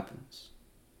evil happens.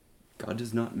 God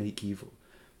does not make evil.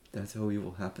 That's how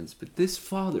evil happens. But this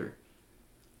father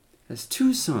has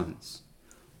two sons.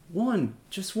 One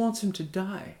just wants him to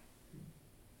die.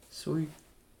 So he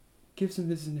gives him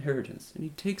his inheritance and he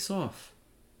takes off.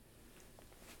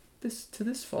 To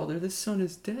this father, this son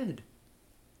is dead.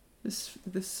 This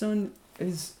son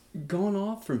is gone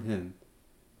off from him.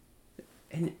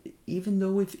 And even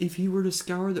though if he were to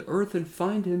scour the earth and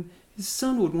find him, his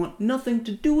son would want nothing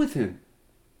to do with him.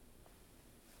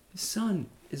 His son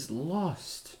is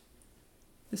lost.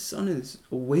 His son is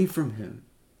away from him.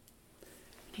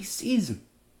 And he sees him.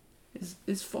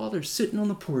 His father's sitting on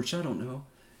the porch, I don't know.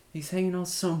 He's hanging out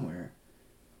somewhere.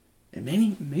 And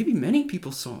maybe many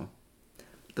people saw him.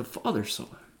 The father saw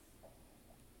him.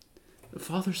 The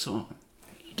father saw him.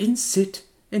 He didn't sit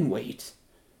and wait.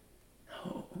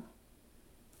 No.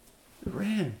 He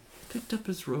ran, picked up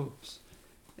his robes,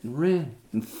 and ran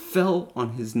and fell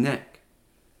on his neck.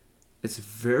 It's a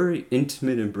very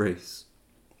intimate embrace.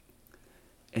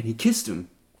 And he kissed him.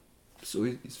 So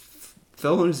he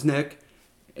fell on his neck,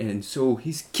 and so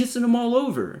he's kissing him all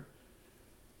over.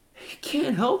 He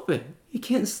can't help it. He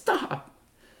can't stop.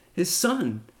 His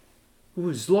son, who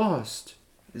was lost,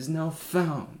 is now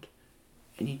found.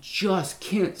 And he just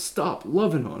can't stop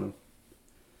loving on him.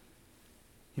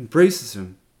 He embraces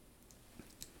him.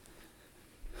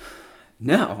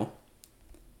 Now,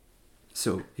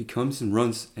 so he comes and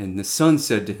runs, and the son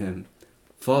said to him,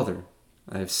 Father,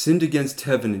 I have sinned against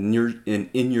heaven and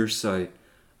in your sight.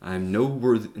 I am no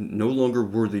longer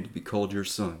worthy to be called your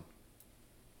son.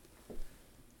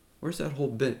 Where's that whole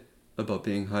bit about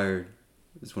being hired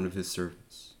as one of his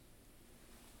servants?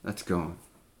 That's gone.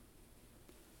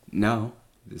 Now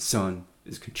the son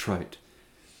is contrite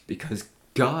because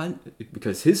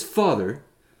his father,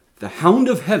 the hound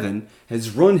of heaven, has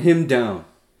run him down.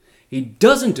 He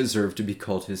doesn't deserve to be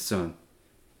called his son.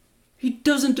 He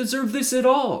doesn't deserve this at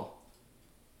all.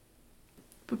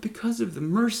 But because of the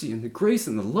mercy and the grace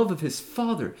and the love of his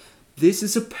Father, this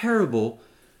is a parable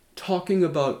talking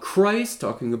about Christ,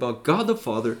 talking about God the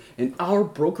Father, and our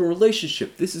broken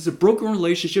relationship. This is a broken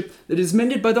relationship that is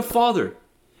mended by the Father.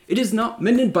 It is not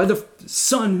mended by the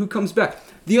Son who comes back.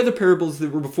 The other parables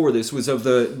that were before this was of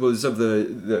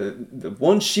the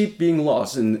one sheep being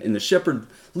lost, and the shepherd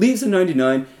leaves the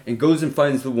 99 and goes and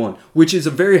finds the one, which is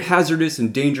a very hazardous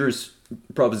and dangerous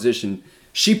proposition.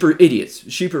 Sheep are idiots.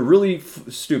 Sheep are really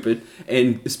stupid,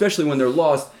 and especially when they're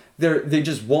lost, they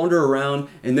just wander around,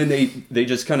 and then they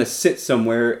just kind of sit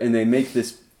somewhere, and they make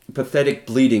this pathetic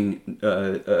bleating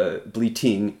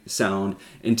sound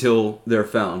until they're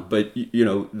found. But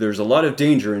there's a lot of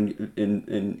danger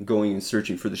in going and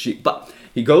searching for the sheep. But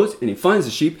he goes and he finds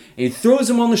the sheep, and he throws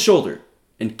them on the shoulder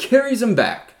and carries them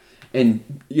back, and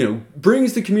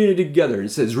brings the community together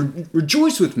and says,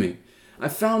 "Rejoice with me. I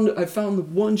found the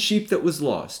one sheep that was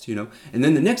lost." And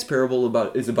then the next parable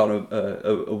is about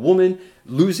a woman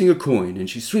losing a coin, and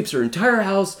she sweeps her entire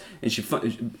house, and she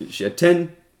had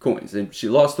 10 coins, and she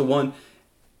lost the one.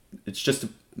 It's just a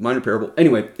minor parable.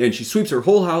 Anyway, and she sweeps her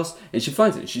whole house, and she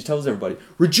finds it, and she tells everybody,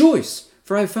 "Rejoice,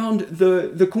 for I found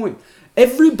the coin."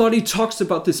 Everybody talks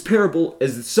about this parable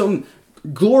as some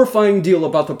glorifying deal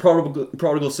about the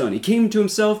prodigal son. He came to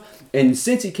himself, and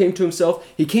since he came to himself,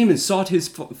 he came and sought his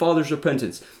father's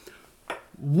repentance.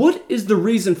 What is the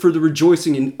reason for the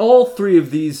rejoicing in all three of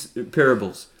these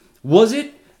parables? Was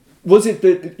it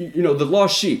that the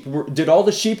lost sheep? Did all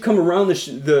the sheep come around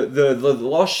the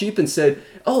lost sheep and said,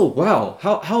 "Oh wow,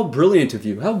 how brilliant of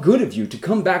you, how good of you to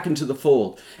come back into the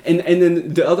fold"? And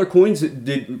then the other coins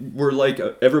did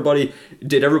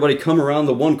everybody come around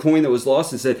the one coin that was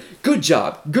lost and said, good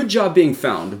job being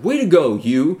found, way to go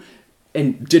you"?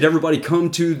 And did everybody come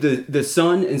to the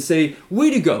son and say, "Way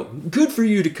to go, good for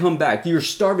you to come back, you're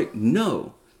starving"?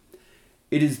 No.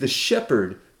 It is the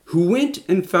shepherd who went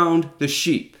and found the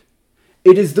sheep.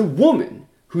 It is the woman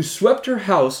who swept her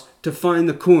house to find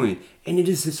the coin. And it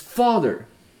is his father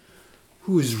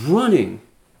who is running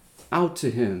out to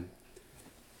him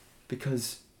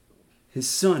because his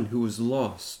son who was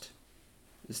lost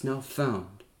is now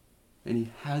found, and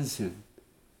he has him.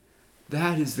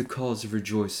 That is the cause of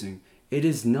rejoicing. It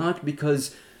is not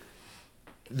because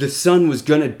the son was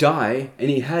going to die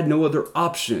and he had no other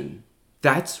option.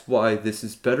 That's why this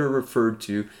is better referred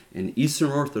to, and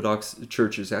Eastern Orthodox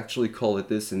churches actually call it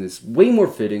this, and it's way more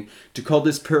fitting to call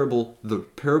this parable the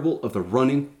parable of the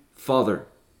running father.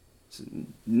 It's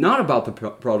not about the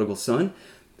prodigal son.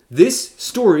 This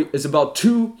story is about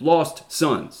two lost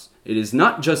sons. It is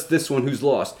not just this one who's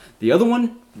lost. The other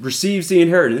one receives the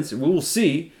inheritance, and we will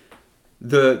see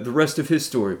the rest of his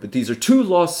story. But these are two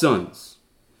lost sons.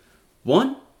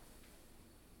 One,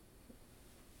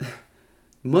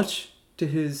 much to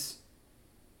his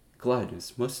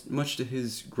gladness, much to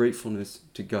his gratefulness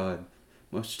to God,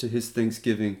 much to his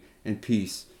thanksgiving and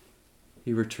peace,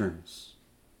 he returns.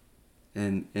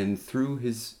 And through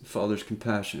his father's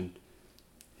compassion,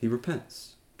 he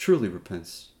repents, truly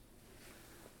repents.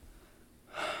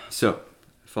 So,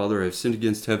 "Father, I have sinned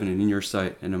against heaven and in your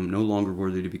sight, and am no longer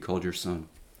worthy to be called your son."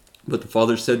 But the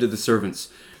father said to the servants,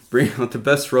 "Bring out the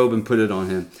best robe and put it on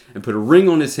him, and put a ring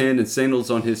on his hand and sandals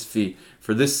on his feet.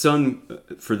 For this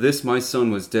my son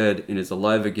was dead and is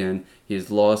alive again. He is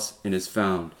lost and is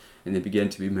found." And they began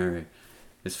to be merry.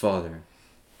 His father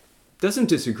doesn't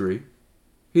disagree.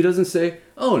 He doesn't say,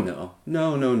 "Oh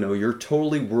no, you're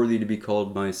totally worthy to be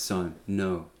called my son."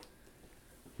 No.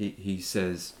 He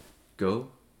says, "Go,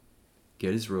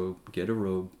 get his robe, get a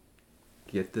robe,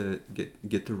 get the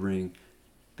ring,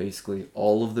 basically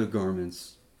all of the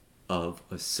garments of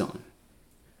a son."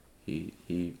 He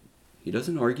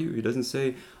doesn't argue. He doesn't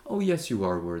say, "Oh yes, you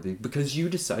are worthy because you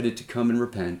decided to come and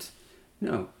repent."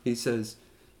 No, he says,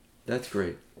 "That's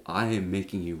great. I am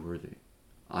making you worthy.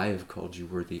 I have called you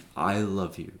worthy. I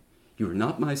love you. You are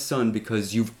not my son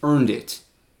because you've earned it.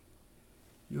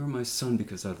 You are my son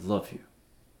because I love you."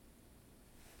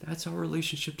 That's our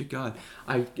relationship to God.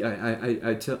 I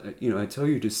tell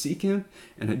you to seek him,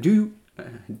 and I do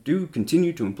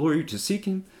continue to implore you to seek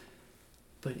him.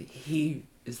 But he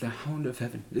is the hound of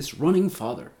heaven, this running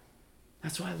father.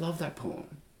 That's why I love that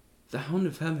poem. The hound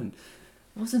of heaven.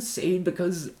 I wasn't saved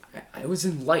because I I was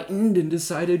enlightened and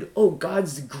decided, oh,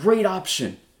 God's a great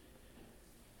option.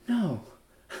 No,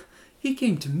 he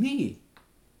came to me.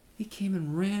 He came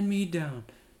and ran me down,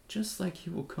 just like he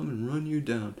will come and run you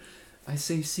down. I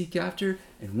say seek after,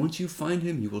 and once you find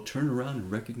him, you will turn around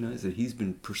and recognize that he's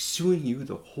been pursuing you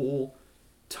the whole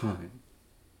time.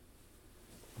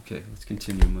 Okay, let's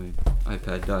continue. My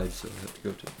iPad died, so I have to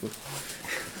go to the book.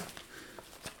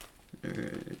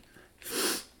 Alright.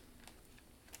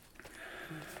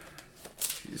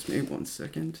 Excuse me 1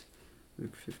 second.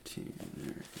 Luke 15.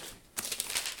 Alright.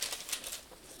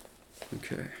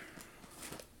 Okay.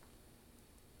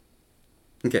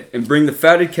 Okay, and bring the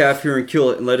fatted calf here and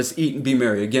kill it, and let us eat and be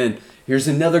merry. Again, here's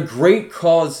another great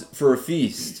cause for a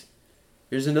feast.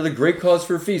 Here's another great cause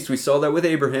for a feast. We saw that with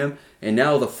Abraham, and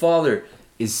now the Father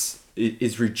is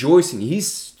rejoicing.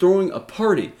 He's throwing a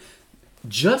party.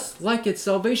 Just like at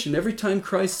salvation, every time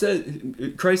Christ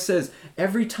says,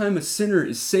 every time a sinner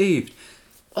is saved,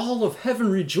 all of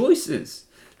heaven rejoices.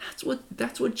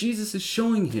 That's what Jesus is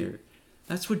showing here.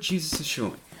 That's what Jesus is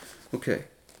showing. Okay.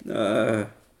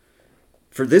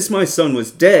 For this my son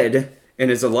was dead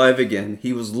and is alive again.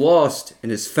 He was lost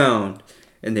and is found.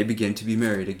 And they begin to be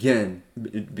married again.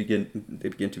 They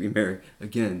begin to be married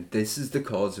again. This is the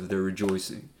cause of their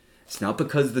rejoicing. It's not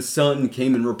because the Son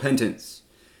came in repentance.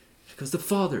 It's because the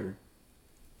Father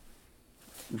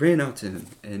ran out to him.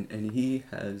 And he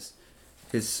has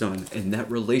his Son. And that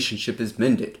relationship is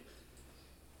mended.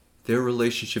 Their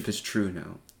relationship is true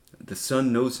now. The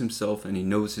Son knows himself and he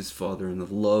knows his Father, and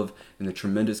the love and the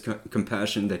tremendous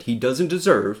compassion that he doesn't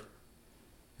deserve,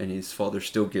 and his Father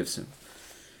still gives him.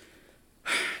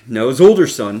 Now his older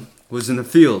son was in the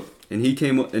field, and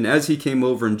as he came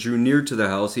over and drew near to the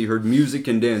house, he heard music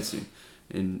and dancing.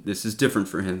 And this is different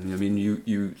for him. I mean,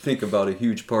 you think about a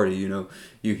huge party,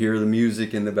 you hear the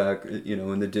music in the back,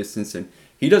 in the distance, and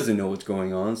he doesn't know what's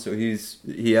going on, so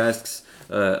he asks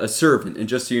a servant. And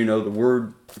just so you know, the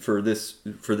word for this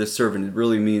servant, it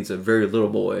really means a very little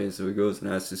boy. So he goes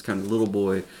and asks this kind of little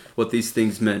boy what these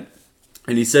things meant.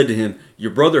 And he said to him,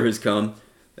 "Your brother has come."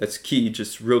 That's key,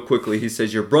 just real quickly. He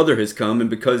says, "Your brother has come, and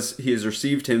because he has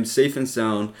received him safe and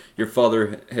sound, your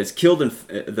father has killed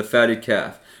the fatted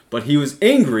calf. But he was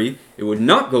angry, it would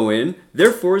not go in,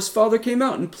 therefore his father came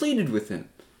out and pleaded with him."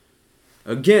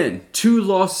 Again, two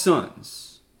lost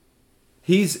sons.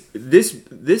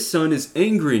 This son is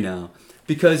angry now,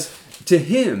 because to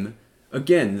him,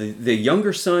 again, the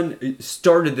younger son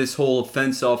started this whole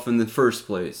offense off in the first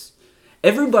place.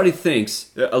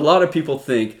 A lot of people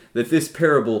think that this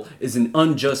parable is an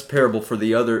unjust parable for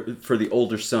the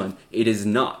older son. It is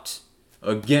not.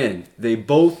 Again, they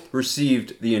both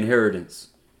received the inheritance.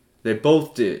 They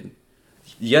both did.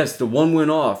 Yes, the one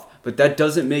went off, but that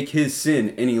doesn't make his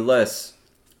sin any less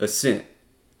a sin.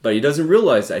 But he doesn't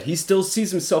realize that. He still sees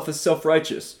himself as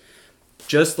self-righteous.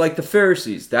 Just like the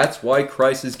Pharisees. That's why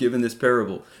Christ has given this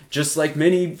parable. Just like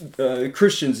many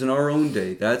Christians in our own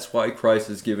day. That's why Christ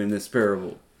has given this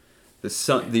parable.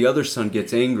 The other son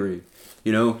gets angry.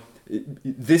 Well,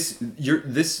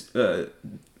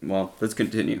 let's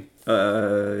continue.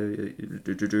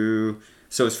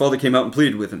 So his father came out and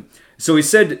pleaded with him. So he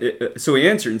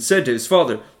answered and said to his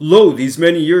father, "Lo, these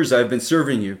many years I have been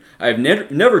serving you. I have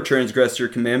never transgressed your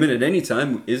commandment at any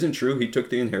time." Isn't true. He took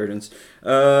the inheritance.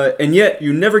 And yet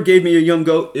you never gave me a young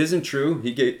goat. Isn't true.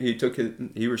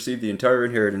 He received the entire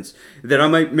inheritance, that I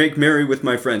might make merry with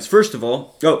my friends. First of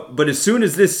all, but as soon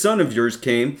as this son of yours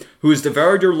came, who has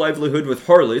devoured your livelihood with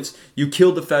harlots, you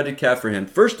killed the fatted calf for him.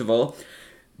 First of all,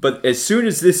 but as soon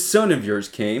as this son of yours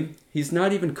came, he's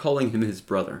not even calling him his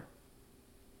brother.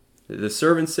 The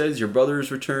servant says, "Your brother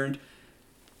is returned."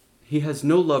 He has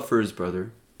no love for his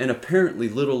brother, and apparently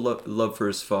little love for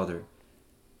his father.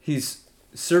 He's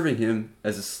serving him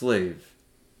as a slave,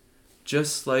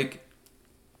 just like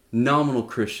nominal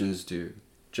Christians do,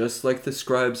 just like the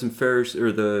scribes and Pharisees,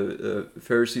 or the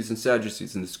Pharisees and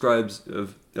Sadducees and the scribes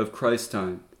of Christ's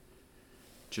time.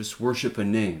 Just worship a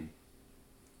name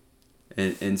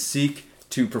and seek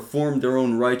to perform their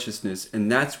own righteousness, and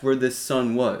that's where this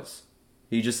son was.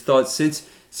 He just thought since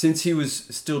he was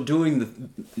still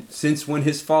since when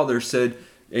his father said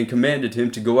and commanded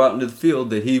him to go out into the field,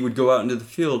 that he would go out into the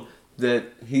field,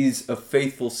 that he's a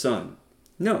faithful son.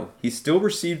 No, he still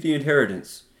received the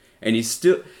inheritance, and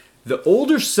the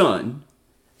older son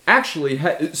actually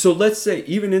so let's say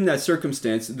even in that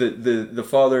circumstance, the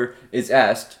father is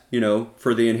asked,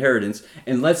 for the inheritance,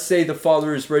 and let's say the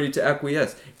father is ready to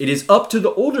acquiesce. It is up to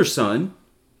the older son,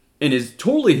 and is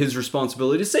totally his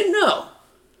responsibility to say, no,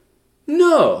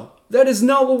 that is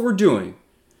not what we're doing.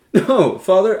 No,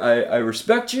 Father, I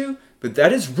respect you, but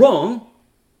that is wrong.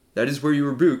 That is where you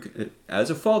rebuke as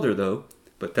a father, though.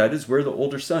 But that is where the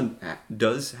older son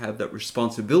does have that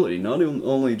responsibility. Not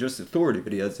only just authority,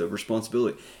 but he has a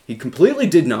responsibility. He completely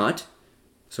did not.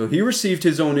 So he received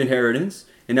his own inheritance.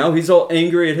 And now he's all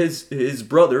angry at his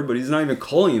brother, but he's not even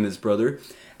calling him his brother.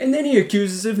 And then he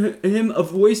accuses him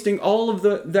of wasting all of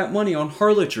that money on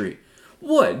harlotry.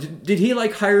 What? Did he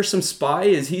hire some spy?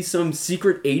 Is he some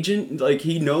secret agent?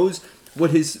 He knows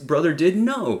what his brother did?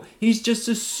 No. He's just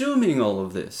assuming all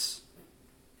of this.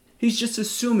 He's just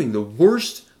assuming the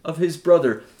worst of his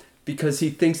brother because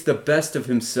he thinks the best of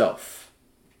himself.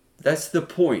 That's the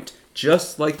point.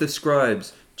 Just like the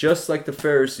scribes, just like the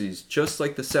Pharisees, just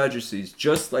like the Sadducees,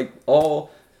 just like all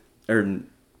fallen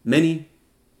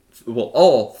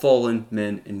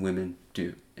men and women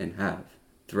do and have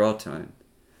throughout time.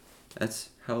 That's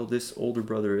how this older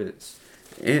brother is.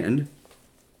 And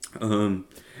then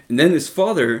his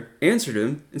father answered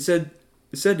him and said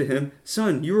to him,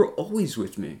 "Son, you are always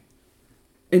with me,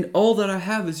 and all that I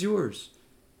have is yours,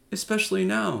 especially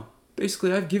now.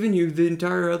 Basically, I've given you the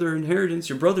entire other inheritance.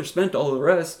 Your brother spent all the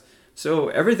rest, so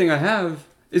everything I have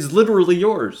is literally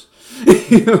yours."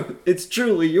 It's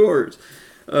truly yours.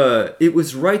 It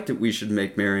was right that we should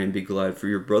make merry and be glad, for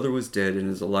your brother was dead and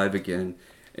is alive again,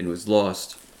 and was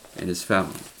lost and is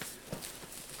found.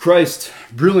 Christ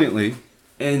brilliantly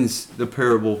ends the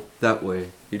parable that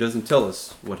way. He doesn't tell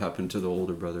us what happened to the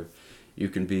older brother. You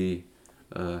can be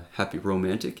happy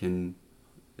romantic and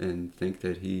think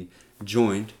that he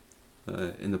joined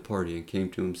in the party and came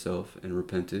to himself and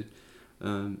repented,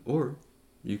 or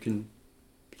you can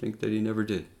think that he never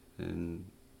did and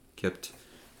kept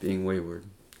being wayward.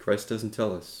 Christ doesn't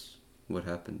tell us what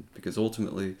happened, because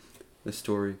ultimately the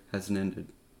story hasn't ended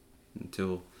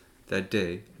until that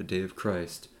day, the day of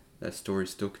Christ. That story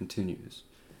still continues.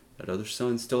 That other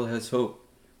son still has hope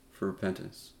for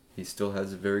repentance. He still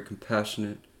has a very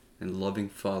compassionate and loving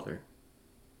father.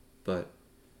 But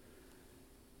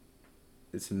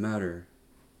it's a matter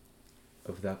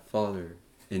of that father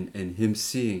and him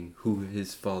seeing who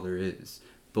his father is.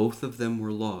 Both of them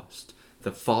were lost.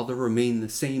 The father remained the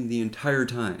same the entire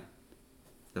time.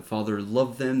 The father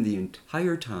loved them the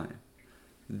entire time.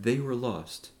 They were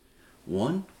lost.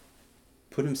 One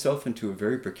put himself into a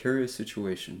very precarious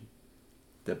situation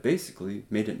that basically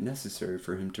made it necessary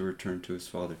for him to return to his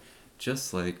father.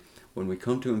 Just like when we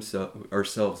come to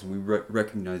ourselves and we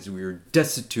recognize we are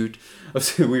destitute,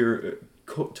 we are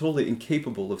totally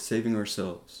incapable of saving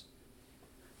ourselves.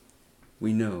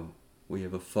 We know we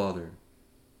have a father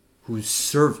whose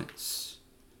servants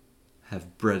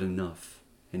have bread enough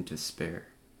and to spare.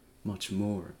 Much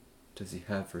more does he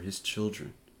have for his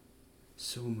children.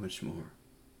 So much more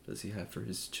does he have for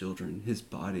his children, his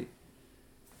body,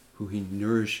 who he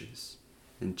nourishes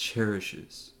and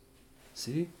cherishes.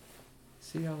 See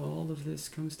how all of this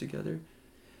comes together?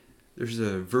 There's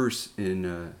a verse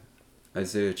in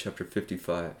Isaiah chapter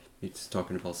 55. It's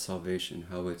talking about salvation,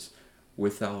 how it's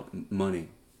without money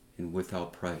and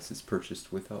without price. It's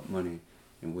purchased without money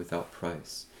and without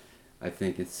price. I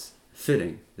think it's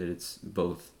fitting that it's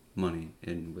both money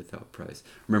and without price.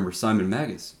 Remember, Simon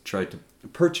Magus tried to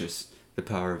purchase the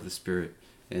power of the Spirit,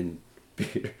 and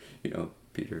Peter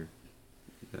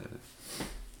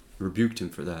rebuked him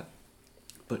for that.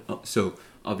 But so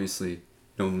obviously,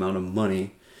 no amount of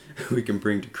money we can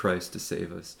bring to Christ to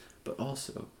save us, but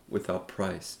also without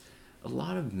price. A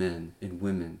lot of men and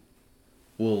women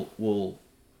will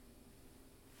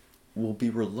be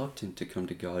reluctant to come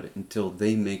to God until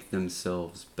they make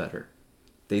themselves better.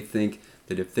 They think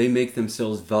that if they make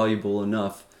themselves valuable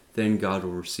enough, then God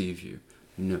will receive you.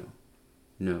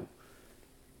 No.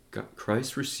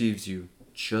 Christ receives you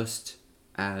just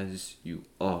as you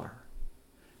are.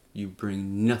 You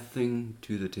bring nothing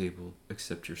to the table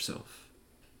except yourself.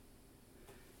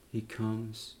 He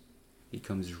comes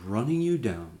running you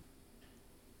down,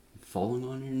 falling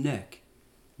on your neck,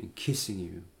 and kissing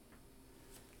you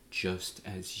just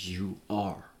as you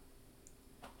are.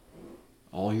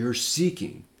 All you're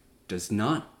seeking does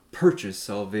not purchase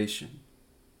salvation.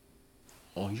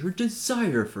 All your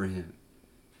desire for him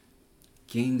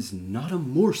gains not a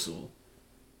morsel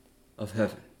of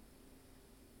heaven.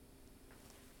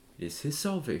 It is his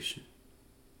salvation.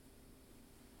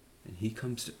 And he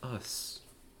comes to us.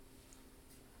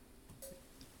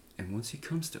 And once he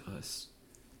comes to us,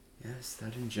 yes,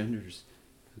 that engenders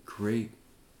a great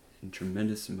and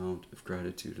tremendous amount of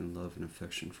gratitude and love and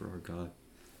affection for our God.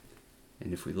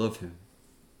 And if we love him,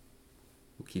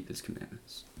 we'll keep his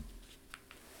commandments.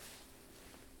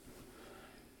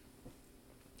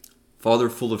 Father,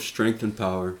 full of strength and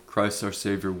power, Christ our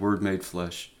Savior, Word made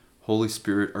flesh, Holy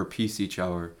Spirit, our peace each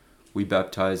hour, we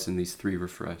baptize in these three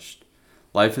refreshed.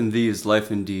 Life in thee is life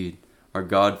indeed. Our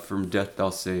God from death thou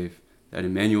save, that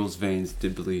Emmanuel's veins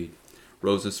did bleed,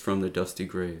 rose us from the dusty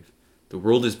grave. The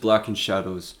world is black in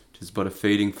shadows, 'tis but a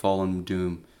fading fallen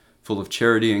doom, full of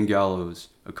charity and gallows,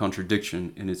 a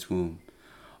contradiction in its womb.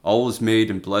 All was made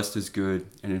and blessed as good,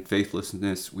 and in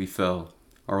faithlessness we fell.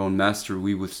 Our own master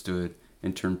we withstood,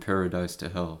 and turned paradise to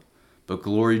hell. But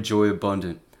glory, joy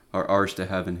abundant, are ours to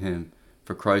have in him,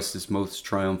 for Christ is most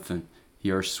triumphant,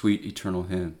 he our sweet eternal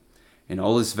hymn. In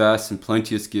all his vast and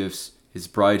plenteous gifts, his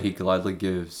bride he gladly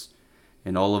gives,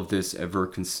 and all of this ever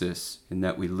consists in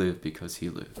that we live because he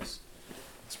lives.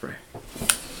 Let's pray.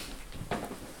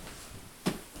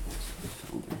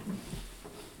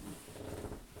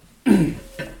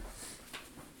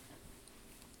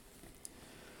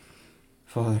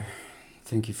 Father,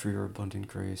 thank you for your abundant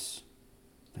grace.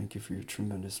 Thank you for your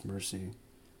tremendous mercy.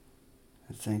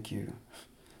 And thank you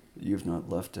that you have not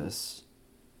left us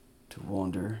to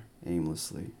wander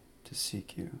aimlessly to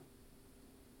seek you.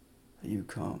 That you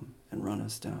come and run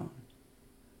us down,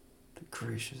 the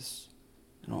gracious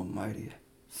and almighty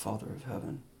Father of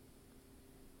heaven,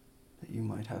 that you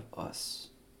might have us,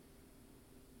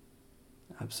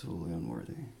 absolutely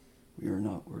unworthy. We are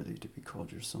not worthy to be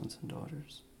called your sons and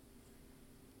daughters.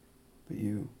 But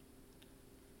you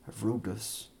have robed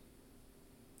us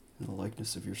in the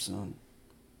likeness of your Son,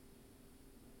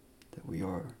 that we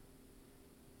are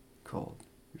called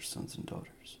your sons and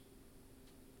daughters.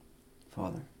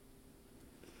 Father,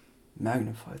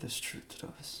 magnify this truth to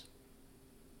us.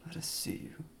 Let us see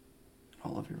you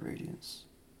in all of your radiance,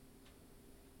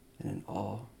 and in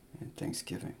awe and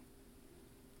thanksgiving,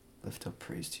 lift up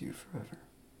praise to you forever.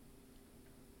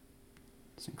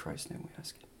 It's in Christ's name we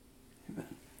ask it.